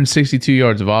up 162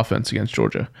 yards of offense against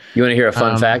Georgia. You want to hear a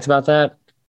fun fact about that?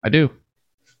 I do.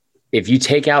 If you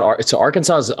take out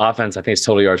Arkansas's offense, I think its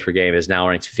total yards per game is now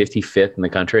ranked 55th in the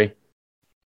country.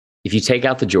 If you take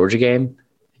out the Georgia game,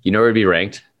 you know where it'd be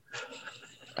ranked?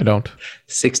 I don't.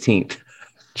 16th.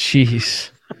 Jeez.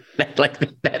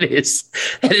 That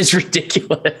is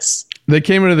ridiculous. They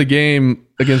came into the game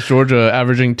against Georgia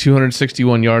averaging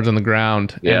 261 yards on the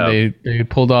ground, and they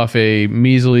pulled off a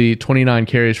measly 29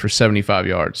 carries for 75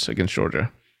 yards against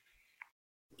Georgia.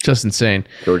 Just insane.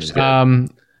 Georgia's good.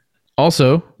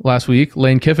 Also, last week,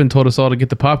 Lane Kiffin told us all to get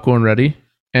the popcorn ready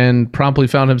and promptly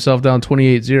found himself down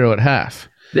 28-0 at half.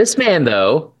 This man,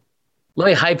 though, let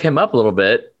me hype him up a little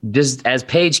bit. Just as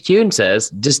Paige Kuhn says,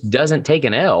 just doesn't take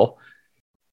an L.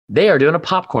 They are doing a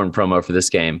popcorn promo for this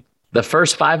game. The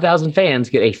first 5,000 fans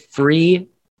get a free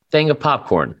thing of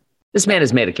popcorn. This man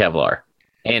is made of Kevlar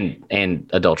and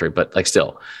adultery, but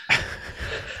still.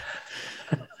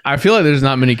 I feel like there's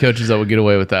not many coaches that would get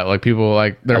away with that. Like people,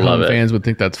 like their home fans would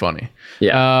think that's funny.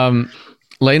 Yeah.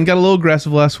 Layton got a little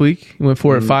aggressive last week. He went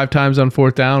for it 5 times on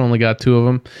 4th down, only got 2 of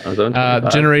them.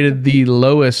 Generated the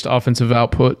lowest offensive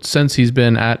output since he's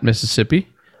been at Mississippi.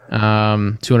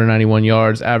 291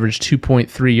 yards, averaged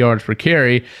 2.3 yards per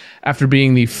carry after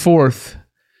being the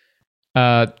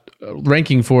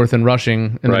ranking 4th in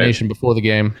rushing in the nation before the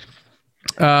game.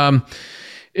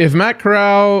 If Matt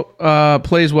Corral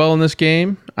plays well in this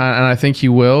game, and I think he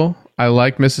will, I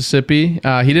like Mississippi. He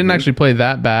didn't actually play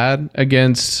that bad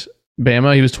against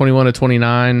Bama. He was 21 to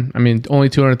 29. I mean, only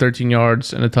 213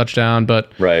 yards and a touchdown.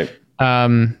 But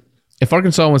if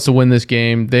Arkansas wants to win this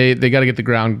game, they got to get the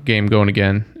ground game going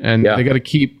again, and they got to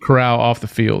keep Corral off the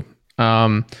field.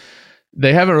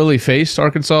 They haven't really faced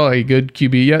Arkansas, a good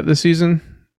QB, yet this season.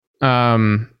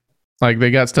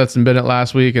 They got Stetson Bennett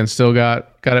last week and still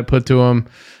got it put to them.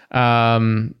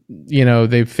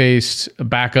 They faced a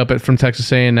backup from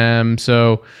Texas A&M.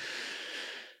 So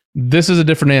this is a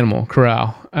different animal,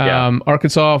 Corral.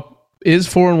 Arkansas is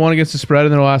 4-1 against the spread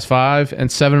in their last 5 and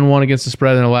 7-1 against the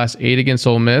spread in their last 8 against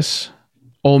Ole Miss.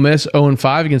 Ole Miss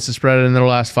 0-5 against the spread in their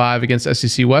last 5 against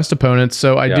SEC West opponents.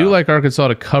 So I do like Arkansas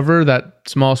to cover that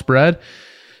small spread.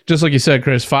 Just like you said,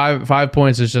 Chris, 5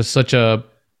 points is just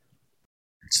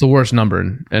it's the worst number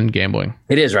in gambling.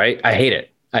 It is, right? I hate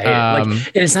it. And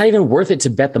it's not even worth it to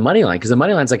bet the money line, because the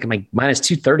money line's like minus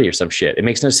 230 or some shit. It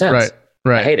makes no sense.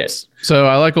 Right. I hate it. So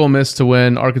I like Ole Miss to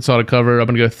win, Arkansas to cover. I'm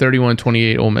going to go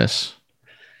 31-28 Ole Miss.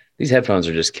 These headphones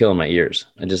are just killing my ears.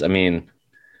 I don't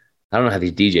know how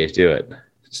these DJs do it.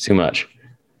 It's too much.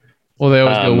 Well, they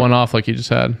always go one off like you just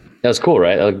had. That was cool,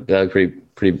 right? That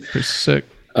looked pretty sick.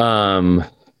 All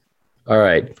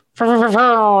right. That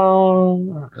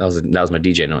was my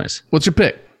DJ noise. What's your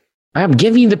pick? I'm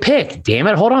giving you the pick. Damn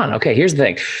it. Hold on. Okay, here's the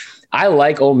thing. I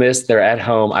like Ole Miss. They're at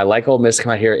home. I like Ole Miss to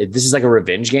come out here. This is like a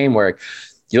revenge game where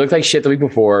you look like shit the week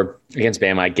before against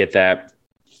Bama. I get that.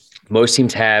 Most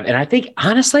teams have. And I think,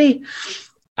 honestly,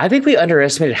 we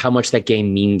underestimated how much that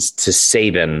game means to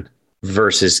Saban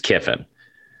versus Kiffin.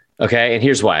 Okay, and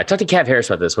here's why. I talked to Cav Harris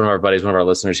about this, one of our buddies, one of our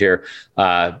listeners here.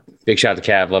 Big shout out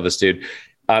to Cav. Love this dude.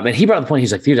 And he brought up the point.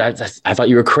 He's like, dude, I thought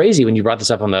you were crazy when you brought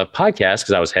this up on the podcast,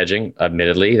 because I was hedging,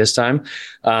 admittedly, this time.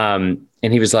 And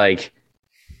he was like,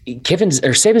 Saban's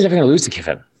never going to lose to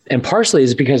Kiffin. And partially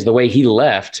is because of the way he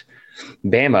left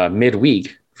Bama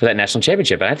midweek for that national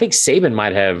championship. And I think Saban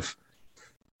might have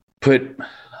put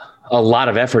a lot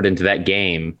of effort into that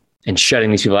game and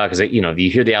shutting these people out because,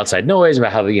 you hear the outside noise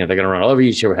about how, they're going to run all over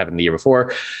you. What happened the year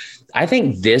before. I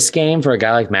think this game for a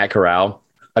guy like Matt Corral,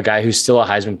 a guy who's still a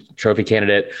Heisman Trophy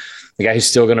candidate, the guy who's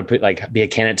still going to be a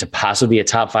candidate to possibly be a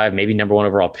top 5, maybe number 1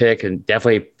 overall pick, and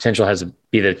definitely potential has to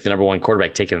be the number 1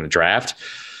 quarterback taken in the draft.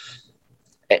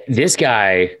 This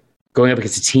guy going up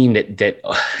against a team that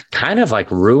kind of like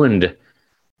ruined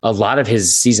a lot of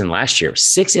his season last year,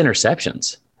 6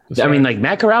 interceptions. That's right. I mean, like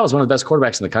Matt Corral was one of the best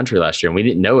quarterbacks in the country last year, and we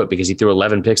didn't know it because he threw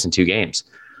 11 picks in 2 games.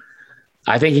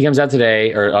 I think he comes out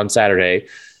today or on Saturday,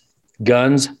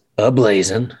 guns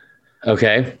a-blazing.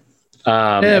 Okay.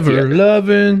 Ever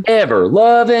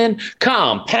loving,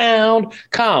 compound,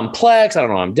 complex. I don't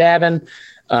know. I'm dabbing.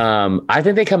 I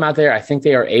think they come out there. I think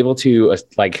they are able to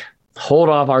hold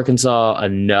off Arkansas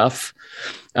enough.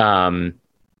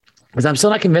 Because I'm still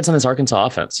not convinced on this Arkansas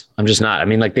offense. I'm just not. I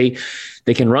mean,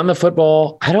 they can run the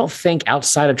football. I don't think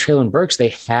outside of Treylon Burks, they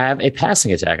have a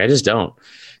passing attack. I just don't.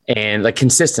 And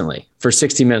consistently for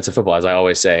 60 minutes of football, as I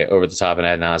always say, over the top and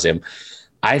ad nauseum.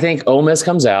 I think Ole Miss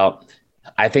comes out.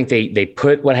 I think they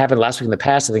put what happened last week in the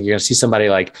past. I think you're going to see somebody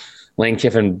like Lane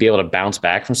Kiffin be able to bounce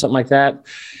back from something like that.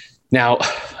 Now,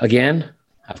 again,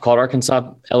 I've called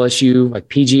Arkansas LSU, like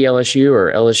PG LSU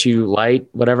or LSU light,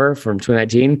 whatever, from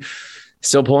 2019.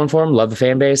 Still pulling for them. Love the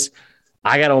fan base.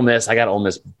 I got Ole Miss.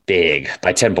 Big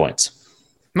by 10 points.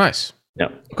 Nice. Yeah.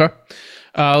 Okay.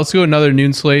 Let's go another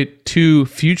noon slate. 2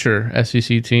 future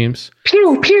SEC teams.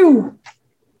 Pew, pew.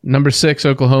 Number 6,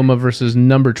 Oklahoma versus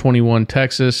number 21,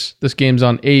 Texas. This game's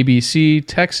on ABC.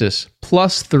 Texas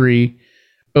 +3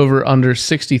 over under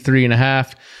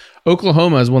 63.5.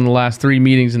 Oklahoma has won the last 3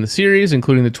 meetings in the series,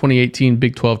 including the 2018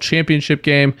 Big 12 championship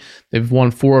game. They've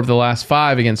won 4 of the last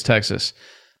 5 against Texas.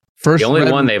 The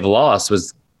only one they've lost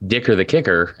was Dicker the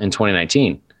kicker in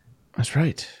 2019. That's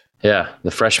right. Yeah,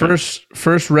 the freshman.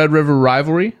 First Red River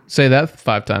rivalry. Say that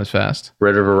 5 times fast.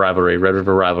 Red River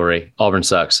rivalry. Auburn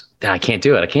sucks. I can't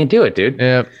do it, dude.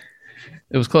 Yeah,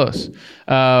 it was close.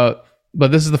 But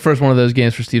this is the first one of those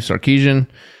games for Steve Sarkisian.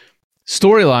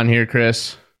 Storyline here,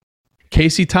 Chris.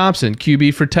 Casey Thompson,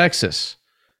 QB for Texas.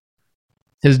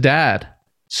 His dad,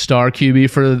 star QB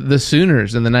for the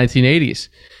Sooners in the 1980s.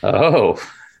 Oh.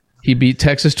 He beat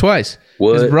Texas twice.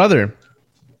 What? His brother,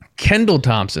 Kendall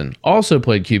Thompson, also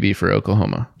played QB for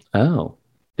Oklahoma. Oh.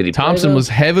 Did he Thompson was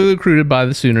heavily recruited by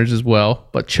the Sooners as well,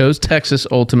 but chose Texas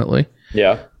ultimately.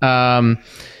 Yeah.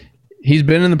 He's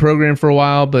been in the program for a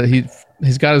while, but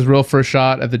he's got his real first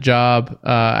shot at the job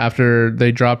after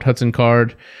they dropped Hudson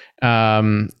Card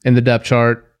in the depth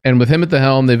chart. And with him at the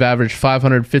helm, they've averaged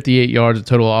 558 yards of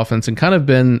total offense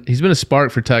and he's been a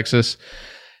spark for Texas.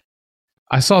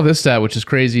 I saw this stat, which is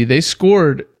crazy. They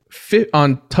scored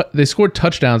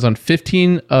touchdowns on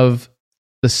 15 of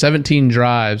the 17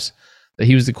 drives that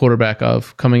he was the quarterback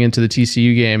of coming into the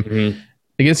TCU game. Mm-hmm.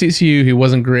 Against TCU, he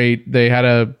wasn't great. They had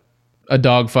a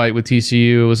dogfight with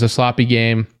TCU. It was a sloppy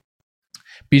game.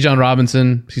 Bijan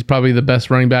Robinson, he's probably the best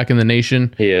running back in the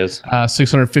nation. He is.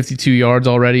 652 yards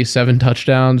already, 7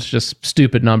 touchdowns, just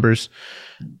stupid numbers.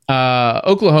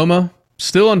 Oklahoma,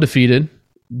 still undefeated,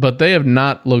 but they have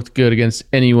not looked good against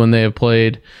anyone they have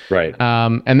played. Right.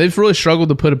 And they've really struggled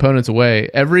to put opponents away.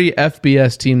 Every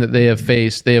FBS team that they have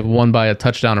faced, they have won by a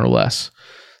touchdown or less.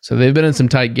 So they've been in some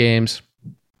tight games.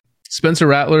 Spencer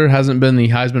Rattler hasn't been the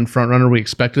Heisman frontrunner we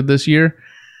expected this year.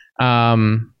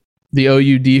 The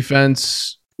OU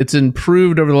defense, it's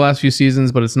improved over the last few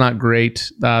seasons, but it's not great.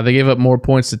 They gave up more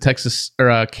points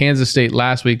to Kansas State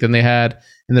last week than they had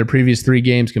in their previous 3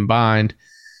 games combined.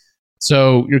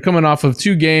 So you're coming off of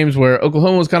 2 games where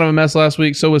Oklahoma was kind of a mess last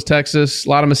week. So was Texas. A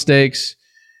lot of mistakes.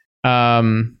 Where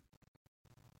are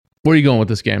you going with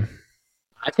this game?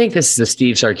 I think this is the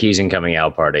Steve Sarkisian coming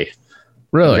out party.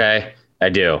 Really? Okay. I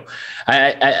do.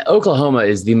 Oklahoma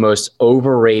is the most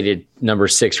overrated number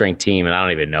 6 ranked team, and I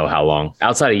don't even know how long.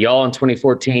 Outside of y'all in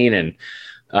 2014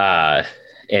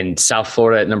 and South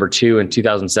Florida at number 2 in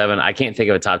 2007, I can't think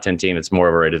of a top 10 team that's more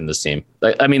overrated than this team.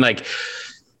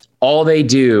 All they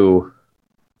do,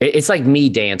 it's like me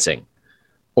dancing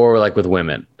or like with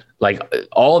women. Like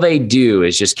all they do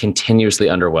is just continuously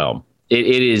underwhelm. It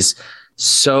is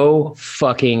so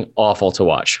fucking awful to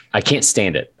watch. I can't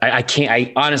stand it.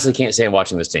 I honestly can't stand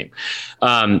watching this team.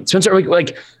 Spencer,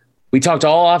 we talked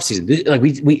all offseason.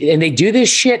 And they do this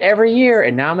shit every year.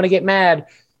 And now I'm going to get mad.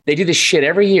 They do this shit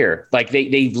every year. Like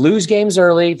they lose games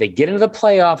early. They get into the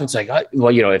playoff. It's like,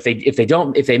 if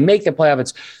they make the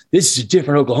playoff, this is a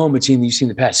different Oklahoma team than you've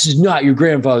seen in the past. This is not your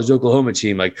grandfather's Oklahoma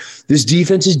team. Like this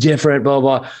defense is different, blah,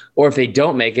 blah. Or if they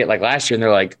don't make it like last year and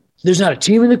they're like, there's not a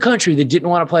team in the country that didn't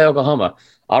want to play Oklahoma.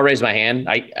 I'll raise my hand.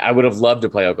 I would have loved to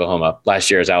play Oklahoma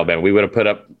last year as Alabama. We would have put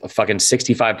up a fucking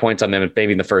 65 points on them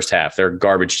maybe in the first half. They're a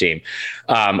garbage team.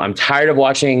 I'm tired of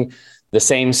watching the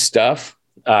same stuff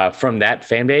from that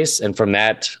fan base and from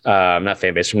that, not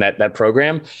fan base, from that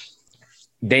program.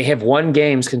 They have won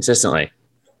games consistently.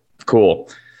 Cool.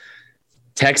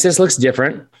 Texas looks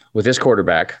different with this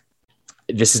quarterback.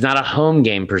 This is not a home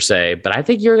game per se, but I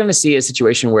think you're going to see a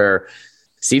situation where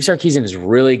Steve Sarkisian is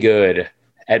really good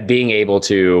at being able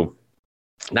to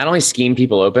not only scheme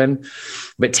people open,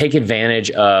 but take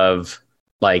advantage of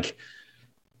like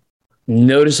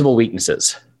noticeable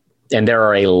weaknesses. And there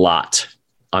are a lot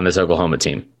on this Oklahoma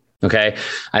team. Okay.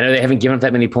 I know they haven't given up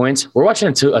that many points. We're watching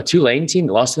a Tulane team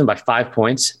that lost to them by 5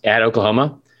 points at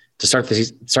Oklahoma to start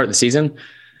the season.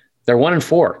 They're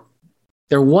 1-4.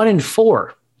 They're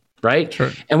 1-4. Right.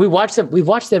 Sure. And we watched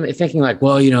them thinking like,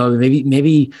 well,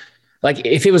 maybe like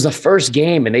if it was the first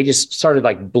game and they just started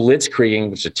like blitzkrieging,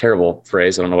 which is a terrible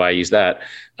phrase. I don't know why I use that.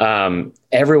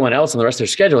 Everyone else on the rest of their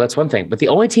schedule, that's one thing. But the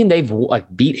only team they've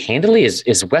like beat handily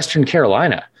is Western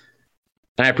Carolina.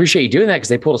 And I appreciate you doing that because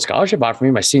they pulled a scholarship off for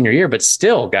me my senior year. But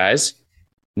still, guys,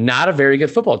 not a very good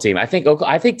football team. I think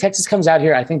Texas comes out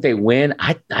here. I think they win.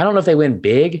 I don't know if they win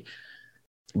big,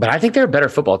 but I think they're a better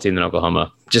football team than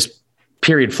Oklahoma. Just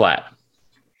period flat.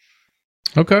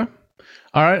 Okay.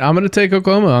 All right, I'm going to take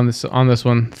Oklahoma on this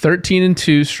one.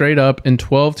 13-2 straight up and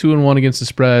 12-2-1 against the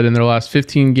spread in their last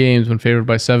 15 games when favored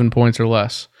by 7 points or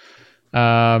less.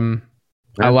 I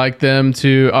like them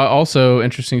to also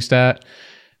interesting stat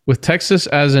with Texas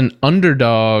as an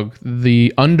underdog.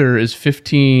 The under is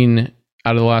 15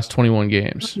 out of the last 21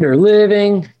 games.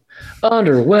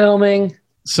 Underwhelming.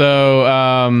 So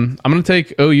I'm going to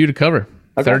take OU to cover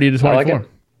 30-24.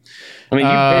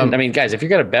 I mean, guys, if you're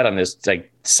going to bet on this, it's like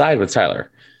side with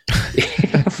Tyler.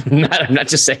 I'm not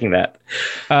just saying that.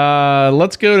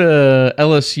 Let's go to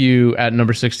LSU at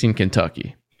number 16,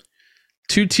 Kentucky.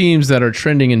 Two teams that are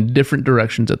trending in different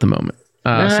directions at the moment.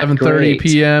 7:30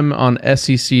 p.m. on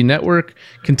SEC Network.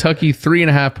 Kentucky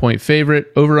 3.5-point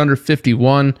favorite. Over under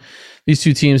 51. These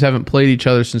two teams haven't played each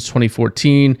other since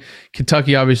 2014.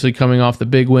 Kentucky obviously coming off the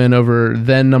big win over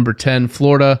then number 10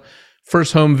 Florida.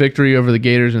 First home victory over the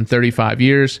Gators in 35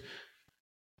 years.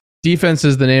 Defense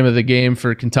is the name of the game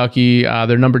for Kentucky.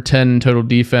 They're number 10 in total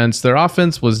defense. Their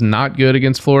offense was not good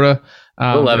against Florida.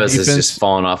 Will Levis is just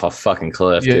falling off a fucking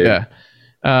cliff, dude.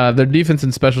 Yeah. Their defense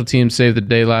and special teams saved the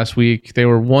day last week. They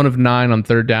were 1 of 9 on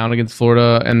third down against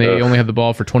Florida, and they only had the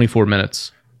ball for 24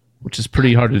 minutes, which is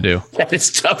pretty hard to do. That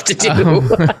is tough to do.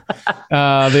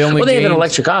 They have an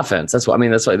electric offense. That's why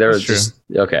they're just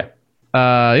okay.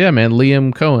 Yeah, man.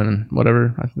 Liam Cohen,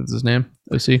 whatever. I think that's his name.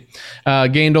 Let's see.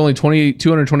 Gained only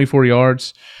 224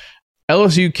 yards.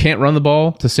 LSU can't run the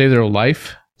ball to save their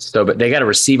life. So, but they got a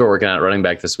receiver working out running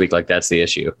back this week. Like, that's the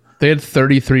issue. They had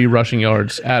 33 rushing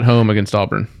yards at home against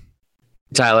Auburn.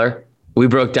 Tyler, we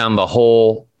broke down the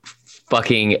whole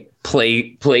fucking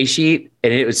play sheet,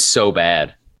 and it was so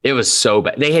bad. It was so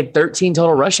bad. They had 13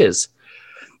 total rushes,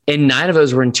 and 9 of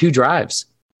those were in 2 drives.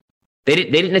 They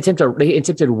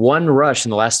attempted 1 rush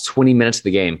in the last 20 minutes of the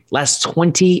game. Last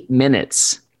 20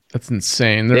 minutes. That's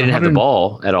insane. They didn't have the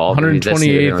ball at all.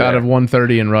 128th out of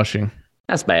 130 in rushing.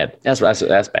 That's bad. That's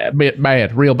bad.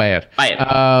 Bad. Real bad.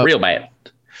 Real bad.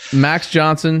 Max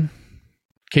Johnson,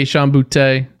 Kayshon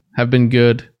Boutte have been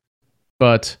good,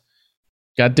 but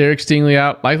got Derek Stingley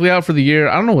out, likely out for the year.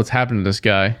 I don't know what's happened to this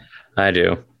guy. I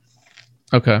do.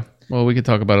 Okay. Well, we can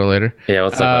talk about it later. Yeah,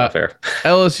 let's talk about it.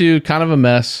 LSU, kind of a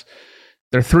mess.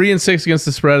 They're 3-6 against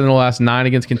the spread in the last 9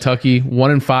 against Kentucky.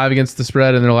 1-5 against the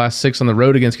spread in their last 6 on the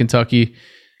road against Kentucky.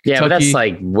 Yeah, but that's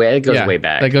like it goes way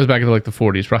back. That goes back into like the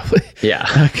 40s, probably.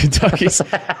 Yeah, Kentucky.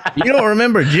 You don't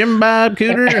remember Jim Bob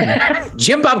Cooter?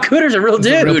 Jim Bob Cooter's a real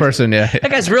dude. A real person, yeah. That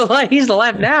guy's real life. He's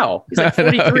alive now. He's like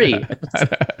 43.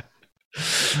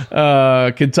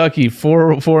 Kentucky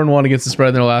 4-1 against the spread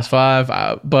in their last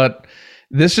 5. But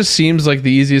this just seems like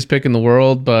the easiest pick in the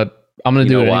world. But I'm going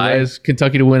to do it anyways.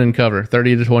 Kentucky to win and cover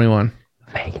 30-21.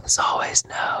 Vegas always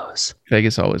knows.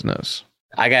 Vegas always knows.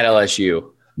 I got LSU.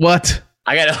 What?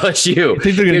 I got LSU. You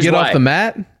think they're going to get off the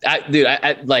mat?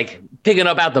 I like picking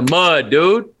up out the mud,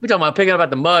 dude. We're talking about picking up out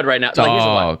the mud right now.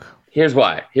 Dog. Here's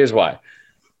why.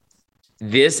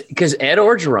 Because Ed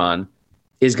Orgeron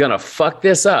is going to fuck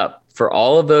this up for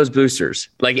all of those boosters.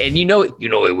 Like, and you know it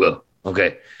will.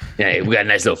 Okay. Yeah, we got a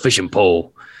nice little fishing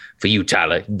pole for you,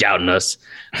 Tyler, doubting us.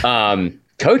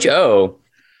 Coach O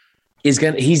is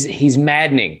he's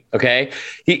maddening. Okay.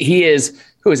 He is.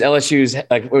 Who is LSU's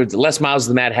like Les Miles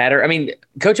the Mad Hatter? I mean,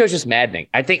 Coach O's just maddening.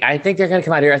 I think they're going to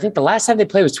come out here. I think the last time they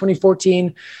played was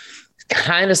 2014.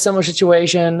 Kind of similar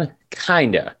situation.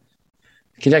 Kinda.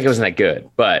 Kentucky wasn't that good,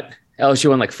 but LSU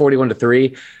won like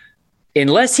 41-3.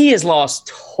 Unless he has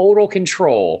lost total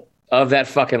control of that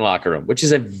fucking locker room, which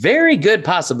is a very good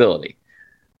possibility.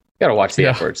 Got to watch the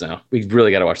F words now. We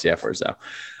really got to watch the F words now.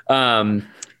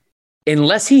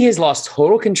 Unless he has lost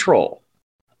total control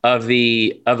of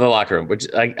the locker room,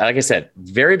 which, like I said,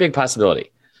 very big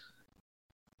possibility.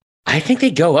 I think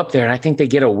they go up there and I think they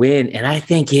get a win, and I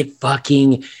think it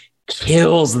fucking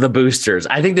kills the boosters.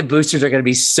 I think the boosters are going to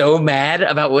be so mad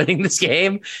about winning this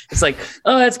game. It's like,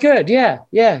 oh, that's good. Yeah.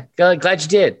 Glad you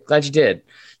did.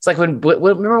 It's like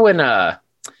remember when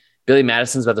Billy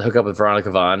Madison's about to hook up with Veronica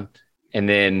Vaughn, and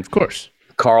then of course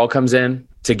Carl comes in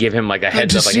to give him like a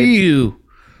heads up. Good to see you,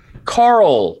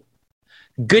 Carl.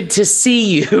 Good to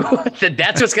see you.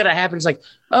 That's what's going to happen. It's like,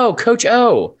 oh, Coach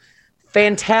O,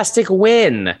 fantastic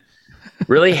win.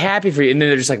 Really happy for you. And then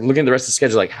they're just like looking at the rest of the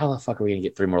schedule, like, how the fuck are we going to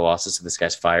get 3 more losses if this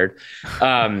guy's fired?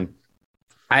 I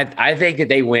think that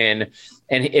they win.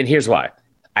 And here's why.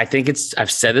 I've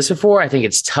said this before. I think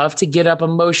it's tough to get up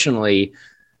emotionally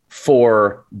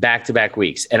for back-to-back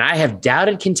weeks. And I have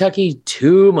doubted Kentucky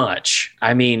too much.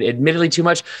 I mean, admittedly too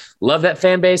much. Love that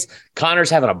fan base. Connor's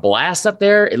having a blast up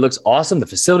there. It looks awesome. The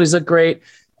facilities look great.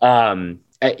 So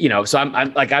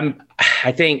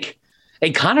I think,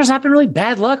 and Connor's not been really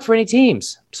bad luck for any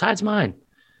teams besides mine.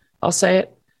 I'll say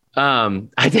it. I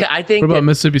think. What about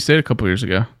Mississippi State a couple years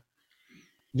ago?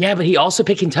 Yeah, but he also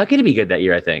picked Kentucky to be good that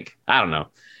year, I think. I don't know.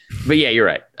 But yeah, you're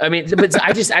right. I mean, but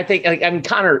I think, like, I mean,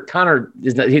 Connor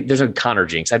is not, there's a Connor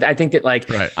jinx. I think that, like,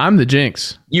 right. I'm the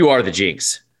jinx. You are the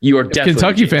jinx. You are definitely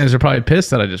Kentucky fans are probably pissed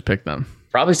that I just picked them.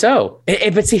 Probably so.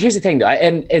 But see, here's the thing, though.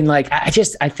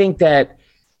 I think that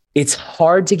it's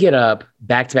hard to get up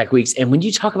back-to-back weeks. And when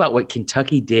you talk about what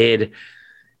Kentucky did,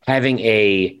 having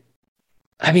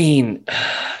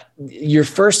your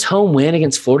first home win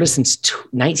against Florida since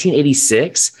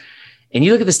 1986, and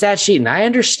you look at the stat sheet, and I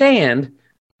understand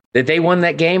that they won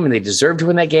that game and they deserved to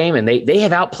win that game, and they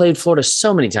have outplayed Florida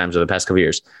so many times over the past couple of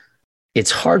years.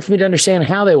 It's hard for me to understand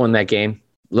how they won that game.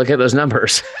 Look at those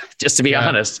numbers, just to be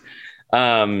honest.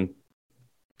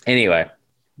 Anyway,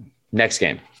 next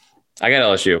game. I got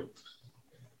LSU.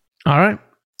 All right.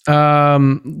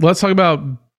 Let's talk about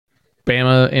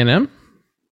Bama A&M,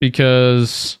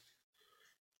 because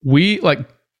when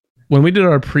we did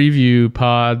our preview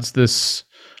pods this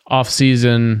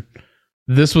offseason,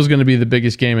 this was going to be the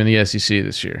biggest game in the SEC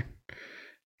this year.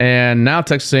 And now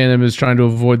Texas A&M is trying to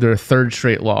avoid their 3rd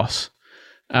straight loss.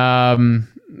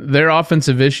 Their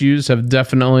offensive issues have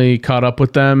definitely caught up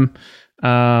with them.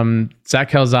 Zach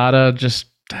Calzada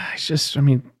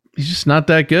he's just not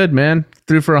that good, man.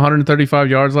 Threw for 135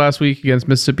 yards last week against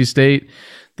Mississippi State.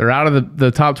 They're out of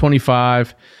the top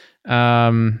 25. You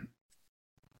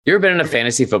ever been in a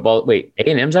fantasy football? Wait,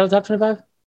 A&M's out of the top 25?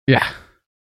 Yeah.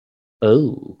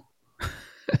 Oh,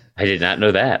 I did not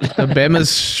know that. Bama's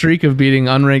streak of beating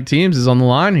unranked teams is on the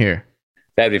line here.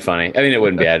 That'd be funny. I mean, it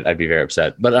wouldn't be. I'd be very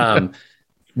upset. But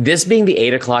this being the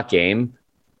 8:00 game.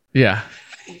 Yeah.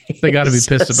 They got to be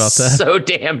pissed about that. So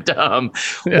damn dumb.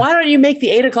 Yeah. Why don't you make the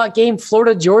 8:00 game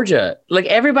Florida, Georgia? Like,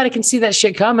 everybody can see that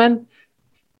shit coming.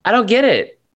 I don't get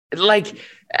it. Like,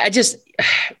 this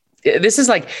is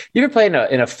like, you ever play in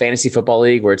a fantasy football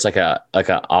league where it's like a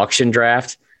auction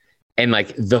draft, and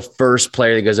like the first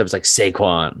player that goes up is like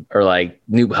Saquon or like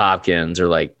Noob Hopkins or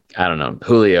like, I don't know,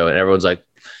 Julio, and everyone's like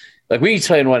we used to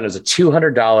play in one. It was a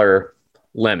 $200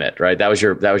 limit, right? That was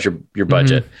your budget.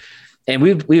 Mm-hmm. And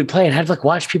we would play and have to like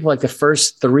watch people like the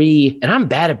first 3. And I'm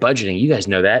bad at budgeting. You guys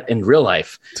know that in real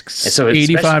life. And so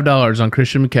 $85 on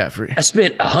Christian McCaffrey. I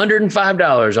spent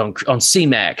 $105 on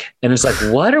C-Mac. And it's like,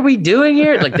 what are we doing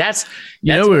here? Like that's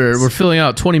we're filling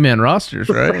out 20-man rosters,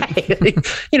 right?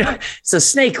 It's a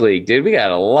snake league, dude. We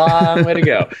got a long way to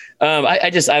go.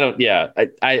 It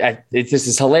just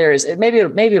is hilarious. Maybe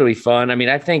it'll be fun. I mean,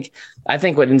 I think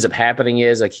what ends up happening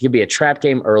is like it could be a trap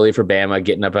game early for Bama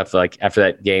getting up after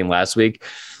that game last week.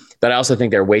 But I also think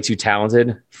they're way too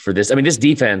talented for this. I mean, this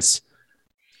defense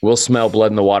will smell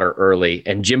blood in the water early,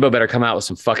 and Jimbo better come out with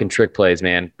some fucking trick plays,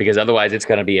 man, because otherwise it's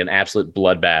going to be an absolute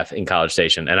bloodbath in College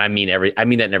Station. And I mean that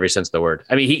in every sense of the word.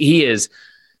 I mean, he is.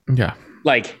 Yeah.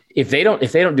 Like if they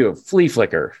don't do a flea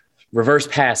flicker, reverse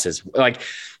passes, like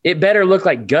it better look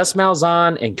like Gus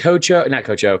Malzahn and Gus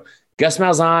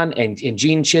Malzahn and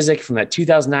Gene Chizik from that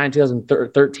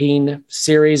 2009-2013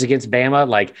 series against Bama.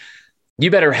 Like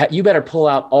you better pull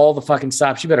out all the fucking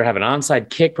stops. You better have an onside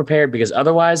kick prepared, because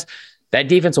otherwise that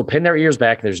defense will pin their ears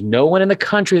back. There's no one in the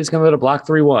country that's going to be able to block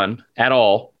 3-1 at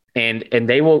all. And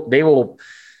it'll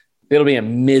be a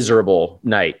miserable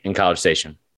night in College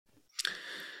Station.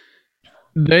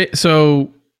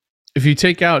 So if you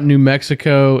take out New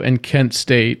Mexico and Kent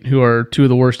State, who are two of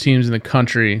the worst teams in the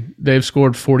country, they've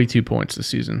scored 42 points this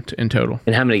season in total.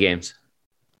 In how many games?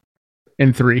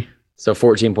 In 3. So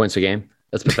 14 points a game.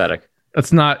 That's pathetic.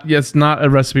 It's not a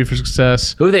recipe for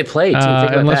success. Who they played?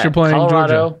 Unless you're playing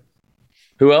Colorado. Georgia.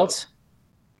 Who else?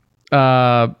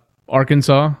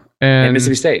 Arkansas and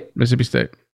Mississippi State.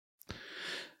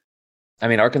 I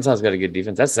mean, Arkansas's got a good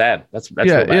defense. That's sad. That's real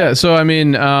bad. Yeah. So I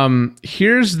mean,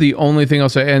 here's the only thing I'll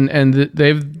say, and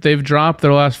they've dropped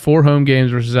their last 4 home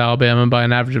games versus Alabama by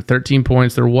an average of 13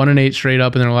 points. They're 1-8 straight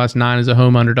up in their last 9 as a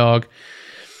home underdog.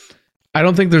 I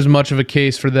don't think there's much of a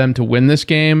case for them to win this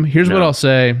game. Here's what I'll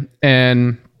say,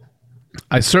 and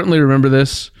I certainly remember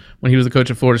this when he was the coach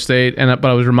of Florida State, but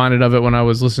I was reminded of it when I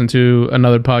was listening to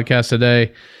another podcast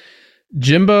today.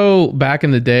 Jimbo, back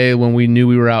in the day when we knew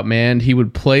we were outmanned, he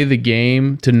would play the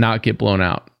game to not get blown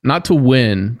out. Not to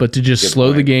win, but to just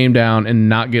slow the game down and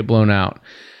not get blown out.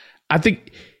 I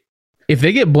think if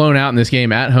they get blown out in this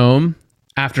game at home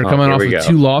after coming off of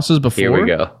 2 losses before, here we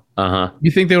go. You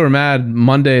think they were mad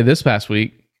Monday this past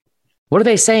weweek? What are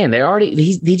they saying? They already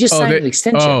he just signed an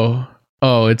extension.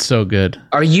 Oh, it's so good.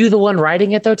 Are you the one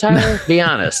writing it though, Tyler? Be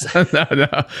honest.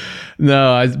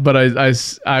 No.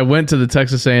 I went to the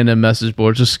Texas A&M message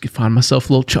board just to find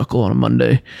myself a little chuckle on a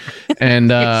Monday,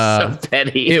 and so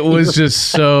petty. It was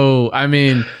just so. I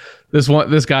mean, this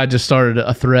guy just started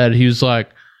a thread. He was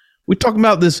like, "We talking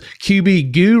about this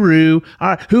QB guru. All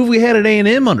right, who have we had at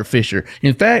A&M under Fisher?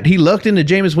 In fact, he lucked into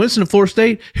Jameis Winston of Florida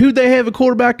State. Who'd they have a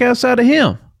quarterback outside of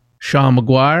him? Sean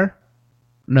McGuire?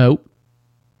 Nope.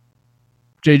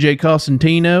 JJ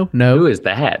Costantino? No. Who is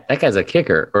that? That guy's a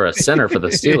kicker or a center for the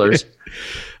Steelers.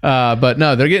 But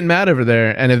no, they're getting mad over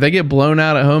there. And if they get blown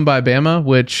out at home by Bama,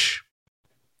 which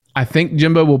I think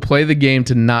Jimbo will play the game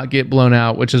to not get blown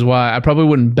out, which is why I probably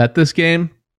wouldn't bet this game.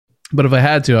 But if I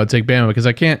had to, I'd take Bama because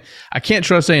I can't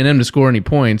trust A&M to score any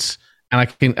points, and I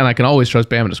can always trust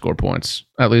Bama to score points,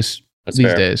 at least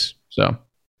these days. So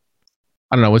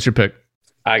I don't know. What's your pick?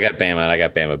 I got Bama, and I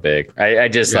got Bama big. I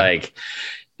just like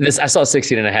this. I saw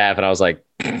 16.5, and I was like,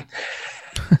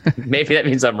 maybe that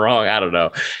means I'm wrong. I don't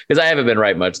know, because I haven't been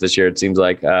right much this year. It seems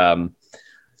like, except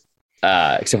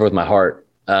for with my heart.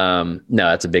 No,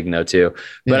 that's a big no too.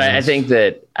 But Yeah, I think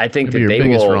that your they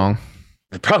biggest will. wrong.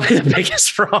 Probably the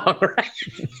biggest wrong, right?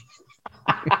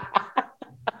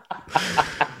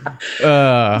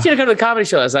 You should have come to the comedy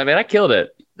show last night, man. I killed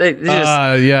it. They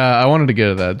Yeah, I wanted to go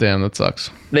to that. Damn, that sucks.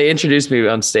 They introduced me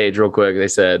on stage real quick. They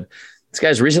said, this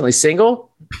guy's recently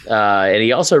single, and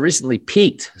he also recently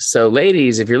peaked. So,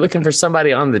 ladies, if you're looking for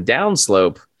somebody on the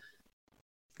downslope,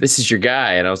 this is your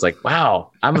guy. And I was like,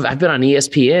 wow, I've been on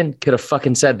ESPN. Could have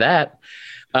fucking said that.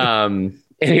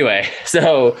 Anyway,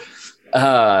 so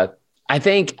I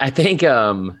just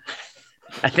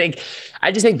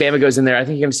think Bama goes in there. I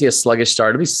think you're going to see a sluggish start.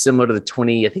 It'll be similar to the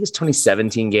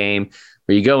 2017 game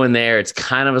where you go in there. It's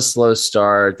kind of a slow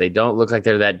start. They don't look like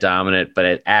they're that dominant,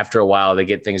 but after a while they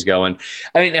get things going.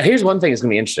 I mean, now here's one thing that's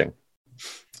going to be interesting.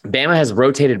 Bama has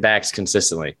rotated backs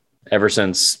consistently ever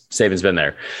since Saban's been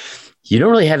there. You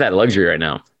don't really have that luxury right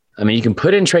now. I mean, you can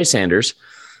put in Trey Sanders.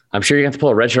 I'm sure you're going to have to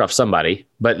pull a red shirt off somebody,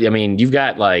 but I mean, you've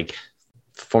got like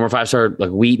former 5-star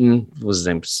like Wheaton, what was his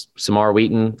name? Kamar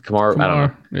Wheaton. I don't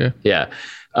know. Yeah.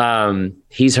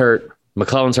 He's hurt.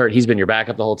 McClellan's hurt. He's been your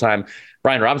backup the whole time.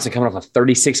 Brian Robinson coming off a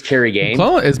 36 carry game.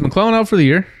 Is McClellan out for the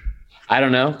year? I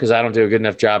don't know, because I don't do a good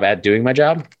enough job at doing my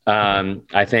job. I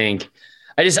haven't looked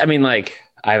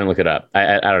it up.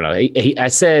 I don't know. I think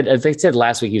it said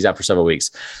last week he was out for several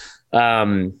weeks.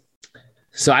 So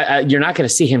you're not going to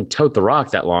see him tote the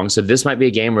rock that long. So this might be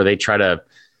a game where they try to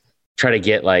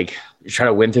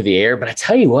win through the air. But I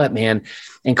tell you what, man,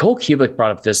 and Cole Kubick brought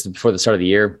up this before the start of the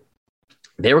year.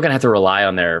 They were going to have to rely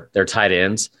on their tight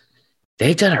ends.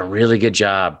 They've done a really good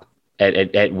job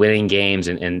at winning games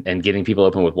and getting people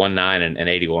open with 1-9 and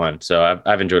 81. So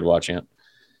I've enjoyed watching it.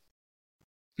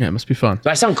 Yeah, it must be fun.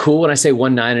 Do I sound cool when I say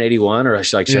 1-9 and 81, or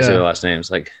should I say their last names?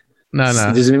 Like, no.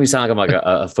 Does it make me sound like I'm like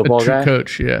a football guy?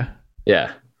 Coach, yeah.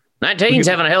 Yeah. 19's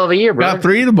having a hell of a year, bro. Got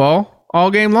 3 of the ball.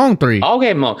 All game long, 3. All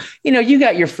game long. You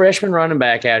got your freshman running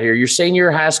back out here, your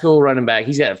senior high school running back.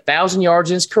 He's got 1,000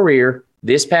 yards in his career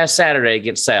this past Saturday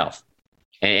against South.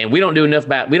 And we don't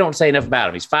say enough about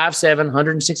him. He's 5'7",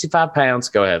 165 pounds.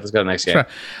 Go ahead. Let's go to the next game.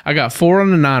 I got 4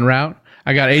 on the 9 route.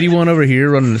 I got 81 over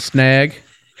here running the snag.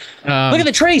 Look at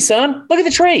the tree, son. Look at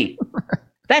the tree.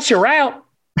 That's your route.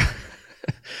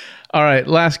 All right.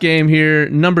 Last game here.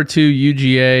 Number 2,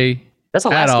 UGA. That's the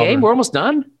last game? We're almost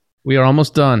done? We are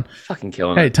almost done. Fucking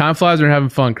killing it. Hey, it. time flies when you're having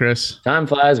fun, Chris. Time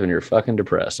flies when you're fucking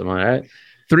depressed. Am I right?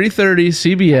 3:30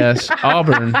 CBS,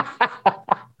 Auburn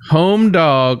Home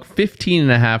dog,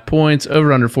 15.5 points,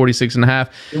 over under 46.5.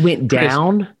 It went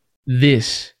down.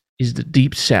 This is the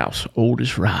Deep South's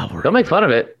oldest rivalry. Don't make fun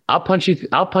of it. I'll punch you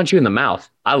in the mouth.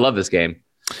 I love this game.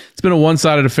 It's been a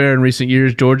one-sided affair in recent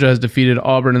years. Georgia has defeated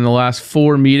Auburn in the last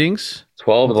 4 meetings.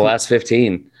 12 of the last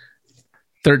 15.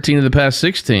 13 of the past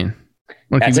 16.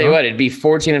 I tell you what, it'd be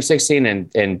 14 of 16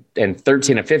 and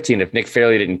 13 of 15 if Nick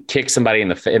Fairley didn't kick somebody in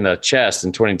the chest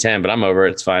in 2010. But I'm over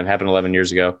it. It's fine. Happened 11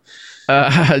 years ago.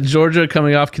 Georgia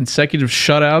coming off consecutive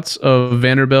shutouts of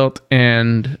Vanderbilt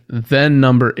and then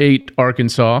number 8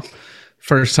 Arkansas.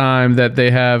 First time that they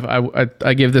have,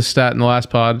 I gave this stat in the last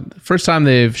pod. First time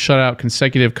they've shut out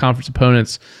consecutive conference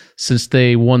opponents since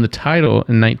they won the title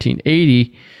in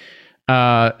 1980.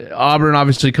 Auburn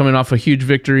obviously coming off a huge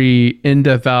victory in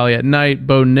Death Valley at night.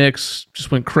 Bo Nix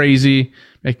just went crazy,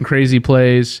 making crazy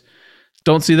plays.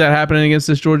 Don't see that happening against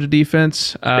this Georgia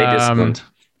defense. They disciplined.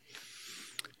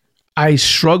 I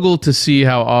struggle to see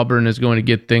how Auburn is going to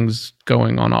get things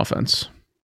going on offense.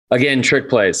 Again, trick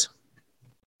plays.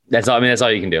 That's all. I mean, that's all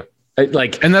you can do.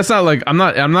 And that's not like I'm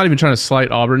not even trying to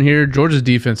slight Auburn here. Georgia's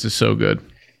defense is so good.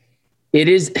 It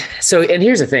is so. And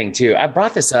here's the thing, too. I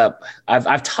brought this up.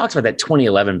 I've talked about that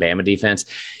 2011 Bama defense.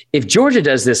 If Georgia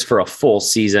does this for a full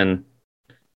season,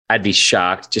 I'd be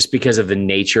shocked just because of the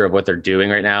nature of what they're doing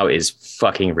right now is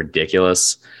fucking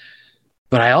ridiculous.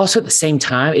 But I also, at the same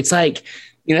time, it's like,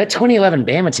 that 2011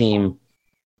 Bama team,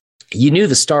 you knew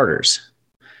the starters.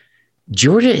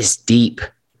 Georgia is deep.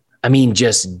 I mean,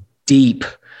 just deep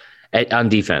on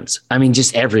defense. I mean,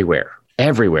 just everywhere,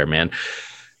 man.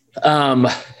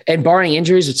 And barring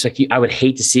injuries, which I would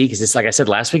hate to see, because it's like I said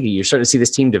last week, you're starting to see this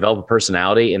team develop a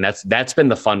personality, and that's been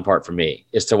the fun part for me,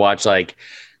 is to watch like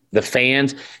the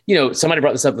fans. Somebody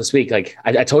brought this up this week. Like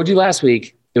I told you last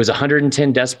week, it was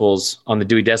 110 decibels on the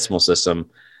Dewey Decimal System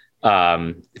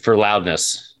for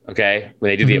loudness. Okay, when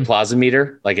they do the applause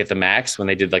meter, like at the max, when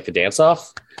they did like the dance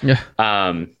off. Yeah.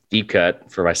 Deep cut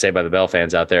for my Saved by the Bell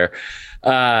fans out there.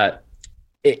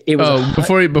 It was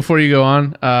before you go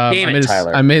on,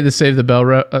 I made the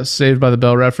Saved by the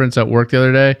Bell reference at work the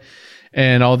other day,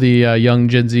 and all the young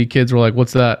Gen Z kids were like,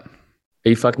 "What's that?" Are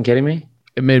you fucking kidding me?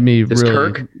 It made me really.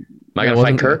 Kirk? Am I gonna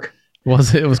find Kirk?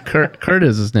 It was Kurt? Kurt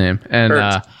is his name, and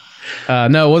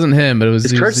no, it wasn't him. But it was.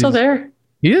 Is Kurt still there?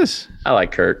 He is. I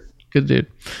like Kurt. Good dude.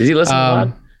 Does he listen to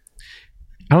that?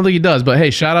 I don't think he does, but hey,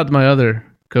 shout out to my other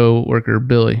co-worker,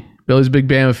 Billy. Billy's a big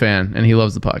Bama fan, and he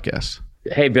loves the podcast.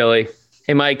 Hey, Billy.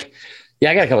 Hey, Mike.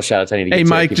 Yeah, I got a couple shout outs I need to get to. Hey,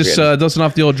 Mike, just dusting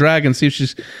off the old dragon, see if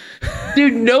she's...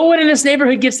 Dude, no one in this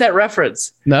neighborhood gets that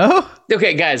reference. No?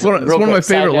 Okay, guys. It's one of my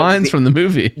favorite lines from the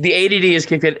movie. The ADD is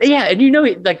kicked in. Yeah, and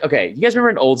okay, you guys remember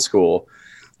in Old School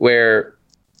where...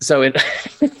 So see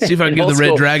if I can give the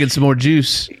red dragon some more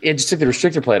juice. It just took the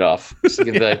restrictor plate off. Why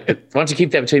don't you keep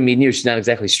that between me and you? She's not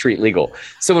exactly street legal.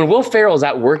 So when Will Ferrell is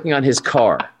out working on his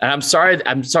car, and I'm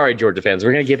sorry, Georgia fans,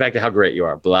 we're gonna get back to how great you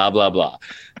are. Blah blah blah.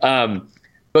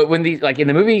 But when in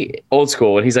the movie Old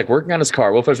School, when he's like working on his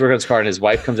car, Will Ferrell's working on his car, and his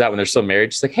wife comes out when they're still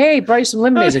married. She's like, "Hey, brought you some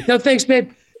lemonade." He's like, "No, thanks,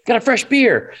 babe. Got a fresh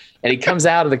beer." And he comes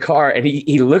out of the car and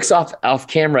he looks off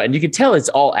camera, and you can tell it's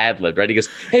all ad-lib, right? He goes,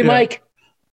 "Hey, Mike."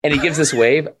 And he gives this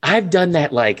wave. I've done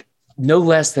that like no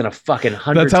less than a fucking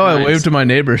 100 times. That's how I wave to my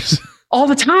neighbors. All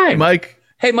the time. Mike.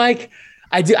 Hey, Mike.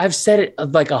 I've said it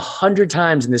like 100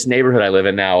 times in this neighborhood I live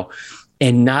in now,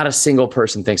 and not a single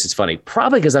person thinks it's funny.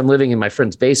 Probably because I'm living in my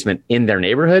friend's basement in their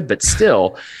neighborhood, but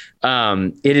still,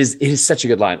 it is such a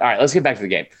good line. All right, let's get back to the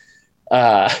game.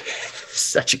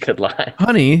 Such a good line.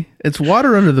 Honey, it's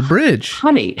water under the bridge.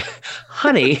 Honey.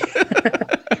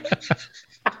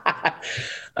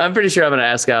 I'm pretty sure I'm going to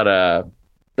ask out.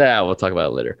 We'll talk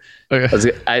about it later.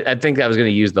 Okay. I think I was going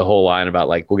to use the whole line about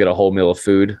like we'll get a whole meal of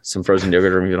food, some frozen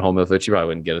yogurt, or even a whole meal of food. You probably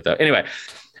wouldn't get it though. Anyway,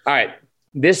 all right.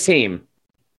 This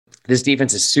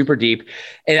defense is super deep,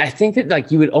 and I think that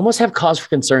like you would almost have cause for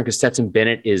concern because Stetson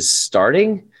Bennett is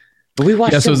starting. But we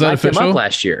watched him light them up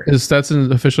last year. Is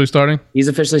Stetson officially starting? He's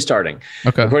officially starting.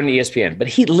 Okay. According to ESPN, but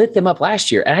he lit them up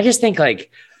last year, and I just think like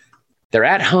they're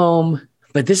at home.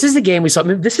 But this is the game we saw. I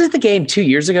mean, this is the game 2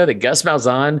 years ago that Gus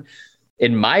Malzahn,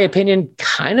 in my opinion,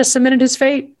 kind of cemented his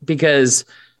fate because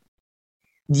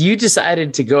you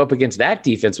decided to go up against that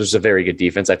defense, which is a very good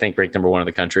defense, I think ranked number 1 in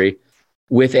the country,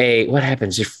 with what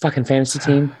happens? Your fucking fantasy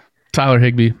team? Tyler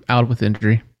Higbee out with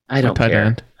injury. I don't care.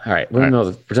 End. All right. We're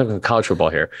talking college football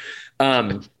here.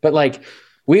 But like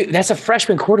that's a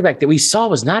freshman quarterback that we saw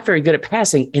was not very good at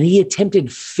passing, and he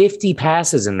attempted 50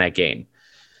 passes in that game.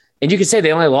 And you could say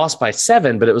they only lost by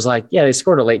 7, but it was like, yeah, they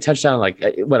scored a late touchdown, like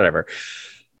whatever.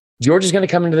 Georgia's going to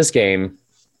come into this game.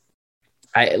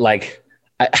 I've made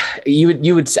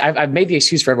the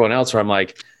excuse for everyone else where I'm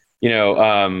like,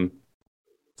 Oh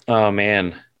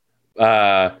man.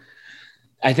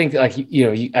 I think like, I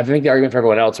think the argument for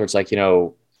everyone else where it's like,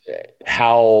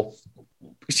 how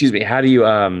do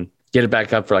you get it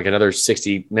back up for like another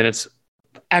 60 minutes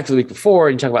after the week before?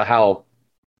 And you talk about how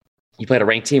you played a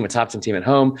ranked team, a top 10 team at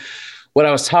home. What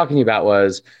I was talking about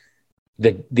was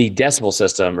the decibel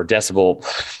system or decibel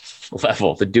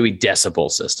level, the Dewey decibel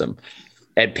system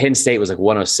at Penn State was like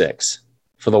 106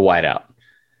 for the whiteout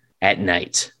at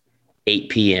night, 8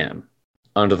 p.m.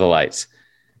 under the lights.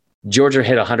 Georgia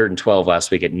hit 112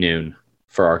 last week at noon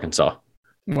for Arkansas.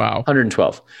 Wow.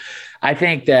 112. I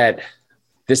think that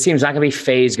this team's not going to be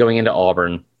phased going into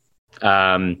Auburn.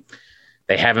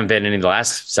 They haven't been any of the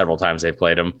last several times they've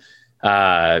played them.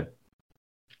 I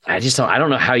just don't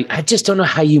know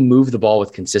how you move the ball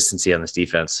with consistency on this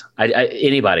defense.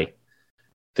 Anybody,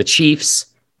 the Chiefs,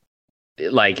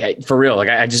 like for real, like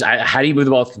how do you move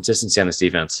the ball with consistency on this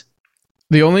defense?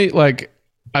 The only, like,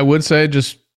 I would say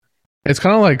just, it's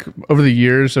kind of like over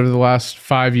the last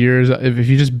 5 years, if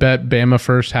you just bet Bama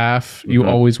first half, you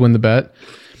always win the bet.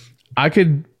 I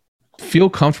could feel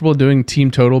comfortable doing team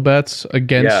total bets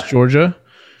against Georgia,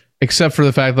 except for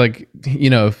the fact, like,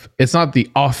 it's not the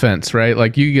offense, right?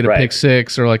 Like you get a pick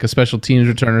six or like a special teams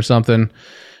return or something.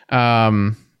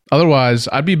 Otherwise,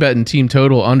 I'd be betting team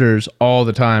total unders all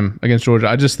the time against Georgia.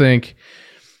 I just think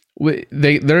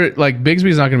they're like,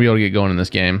 Bigsby's not going to be able to get going in this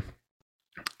game.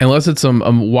 Unless it's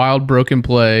some wild broken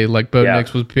play like Bo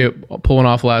Nix was pulling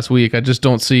off last week. I just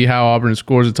don't see how Auburn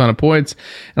scores a ton of points.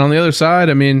 And on the other side,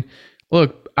 I mean,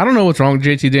 look, I don't know what's wrong with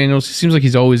JT Daniels. He seems like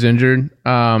he's always injured.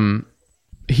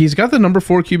 He's got the number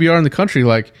 4 QBR in the country.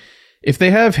 Like, if they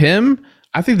have him,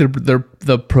 I think they're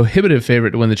the prohibitive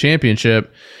favorite to win the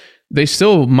championship. They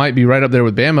still might be right up there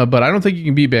with Bama, but I don't think you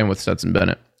can beat Bama with Stetson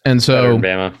Bennett. And so,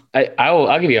 Bama,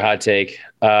 I'll give you a hot take.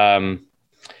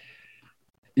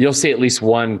 You'll see at least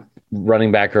one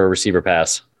running back or a receiver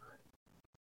pass.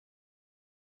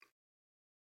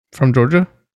 From Georgia?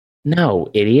 No,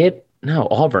 idiot. No,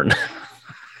 Auburn.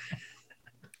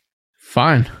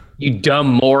 Fine. You dumb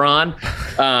moron.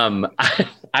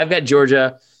 I've got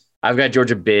Georgia. I've got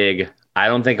Georgia big. I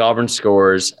don't think Auburn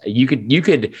scores. You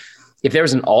could, if there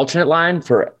was an alternate line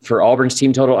for Auburn's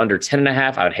team total under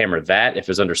 10.5, I would hammer that. If it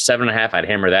was under 7.5, I'd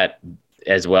hammer that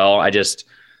as well. I don't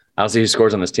see who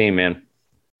scores on this team, man.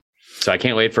 So I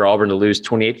can't wait for Auburn to lose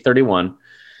 28-31.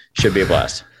 Should be a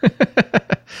blast.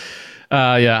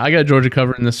 I got Georgia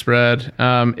covering the spread.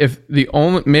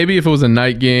 Maybe if it was a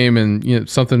night game and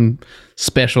something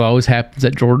special always happens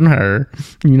at Jordan Hare,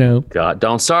 God,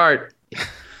 don't start.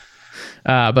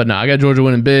 But no, I got Georgia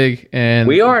winning big, and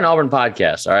we are an Auburn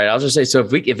podcast. All right, I'll just say, so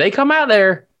if they come out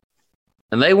there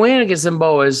and they win against them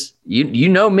boys, you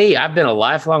know me, I've been a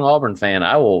lifelong Auburn fan.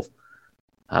 I will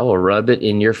rub it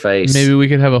in your face. Maybe we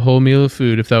could have a whole meal of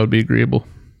food if that would be agreeable.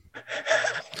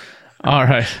 All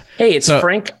right. Hey, it's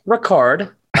Frank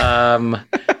Ricard,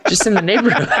 just in the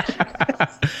neighborhood.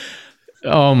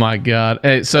 Oh my God!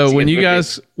 Hey, so when you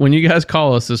guys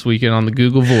call us this weekend on the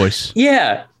Google Voice,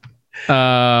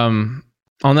 on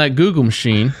that Google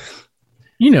machine,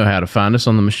 you know how to find us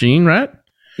on the machine, right?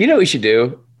 You know what we should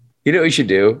do.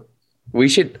 We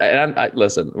should.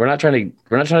 Listen, we're not trying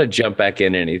to jump back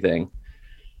into anything.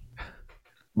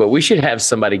 But we should have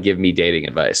somebody give me dating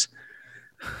advice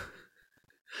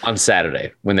on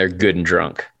Saturday when they're good and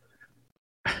drunk.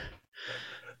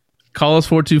 Call us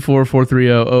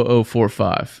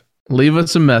 424-430-0045. Leave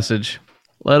us a message.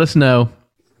 Let us know.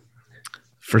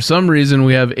 For some reason,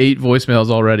 we have 8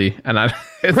 voicemails already. And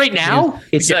right now?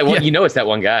 It's it's that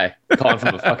one guy calling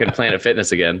from a fucking Planet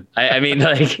Fitness again. I mean,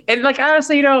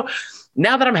 honestly,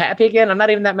 now that I'm happy again, I'm not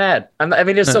even that mad.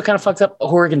 It's still kind of fucked up.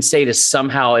 Oregon State is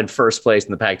somehow in first place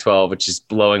in the Pac-12, which is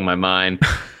blowing my mind.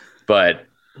 But,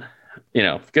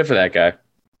 good for that guy.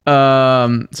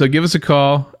 So give us a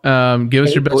call. Give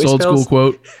us your best old school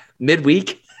quote.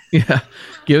 Midweek? Yeah.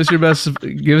 Give us your best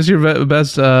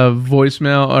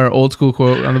voicemail or old school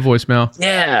quote on the voicemail.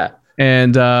 Yeah.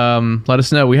 And let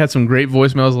us know. We had some great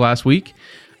voicemails last week.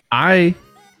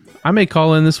 I may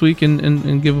call in this week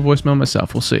and give a voicemail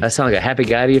myself. We'll see. That sounds like a happy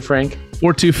guy to you, Frank.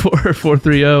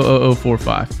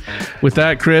 424-430-0045. With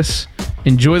that, Chris,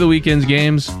 enjoy the weekend's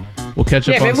games. We'll catch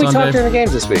up on Sunday. Maybe we talk during the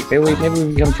games this week. Maybe we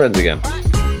become friends again.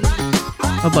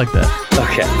 I'd like that.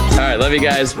 Okay. All right. Love you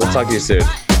guys. We'll talk to you soon.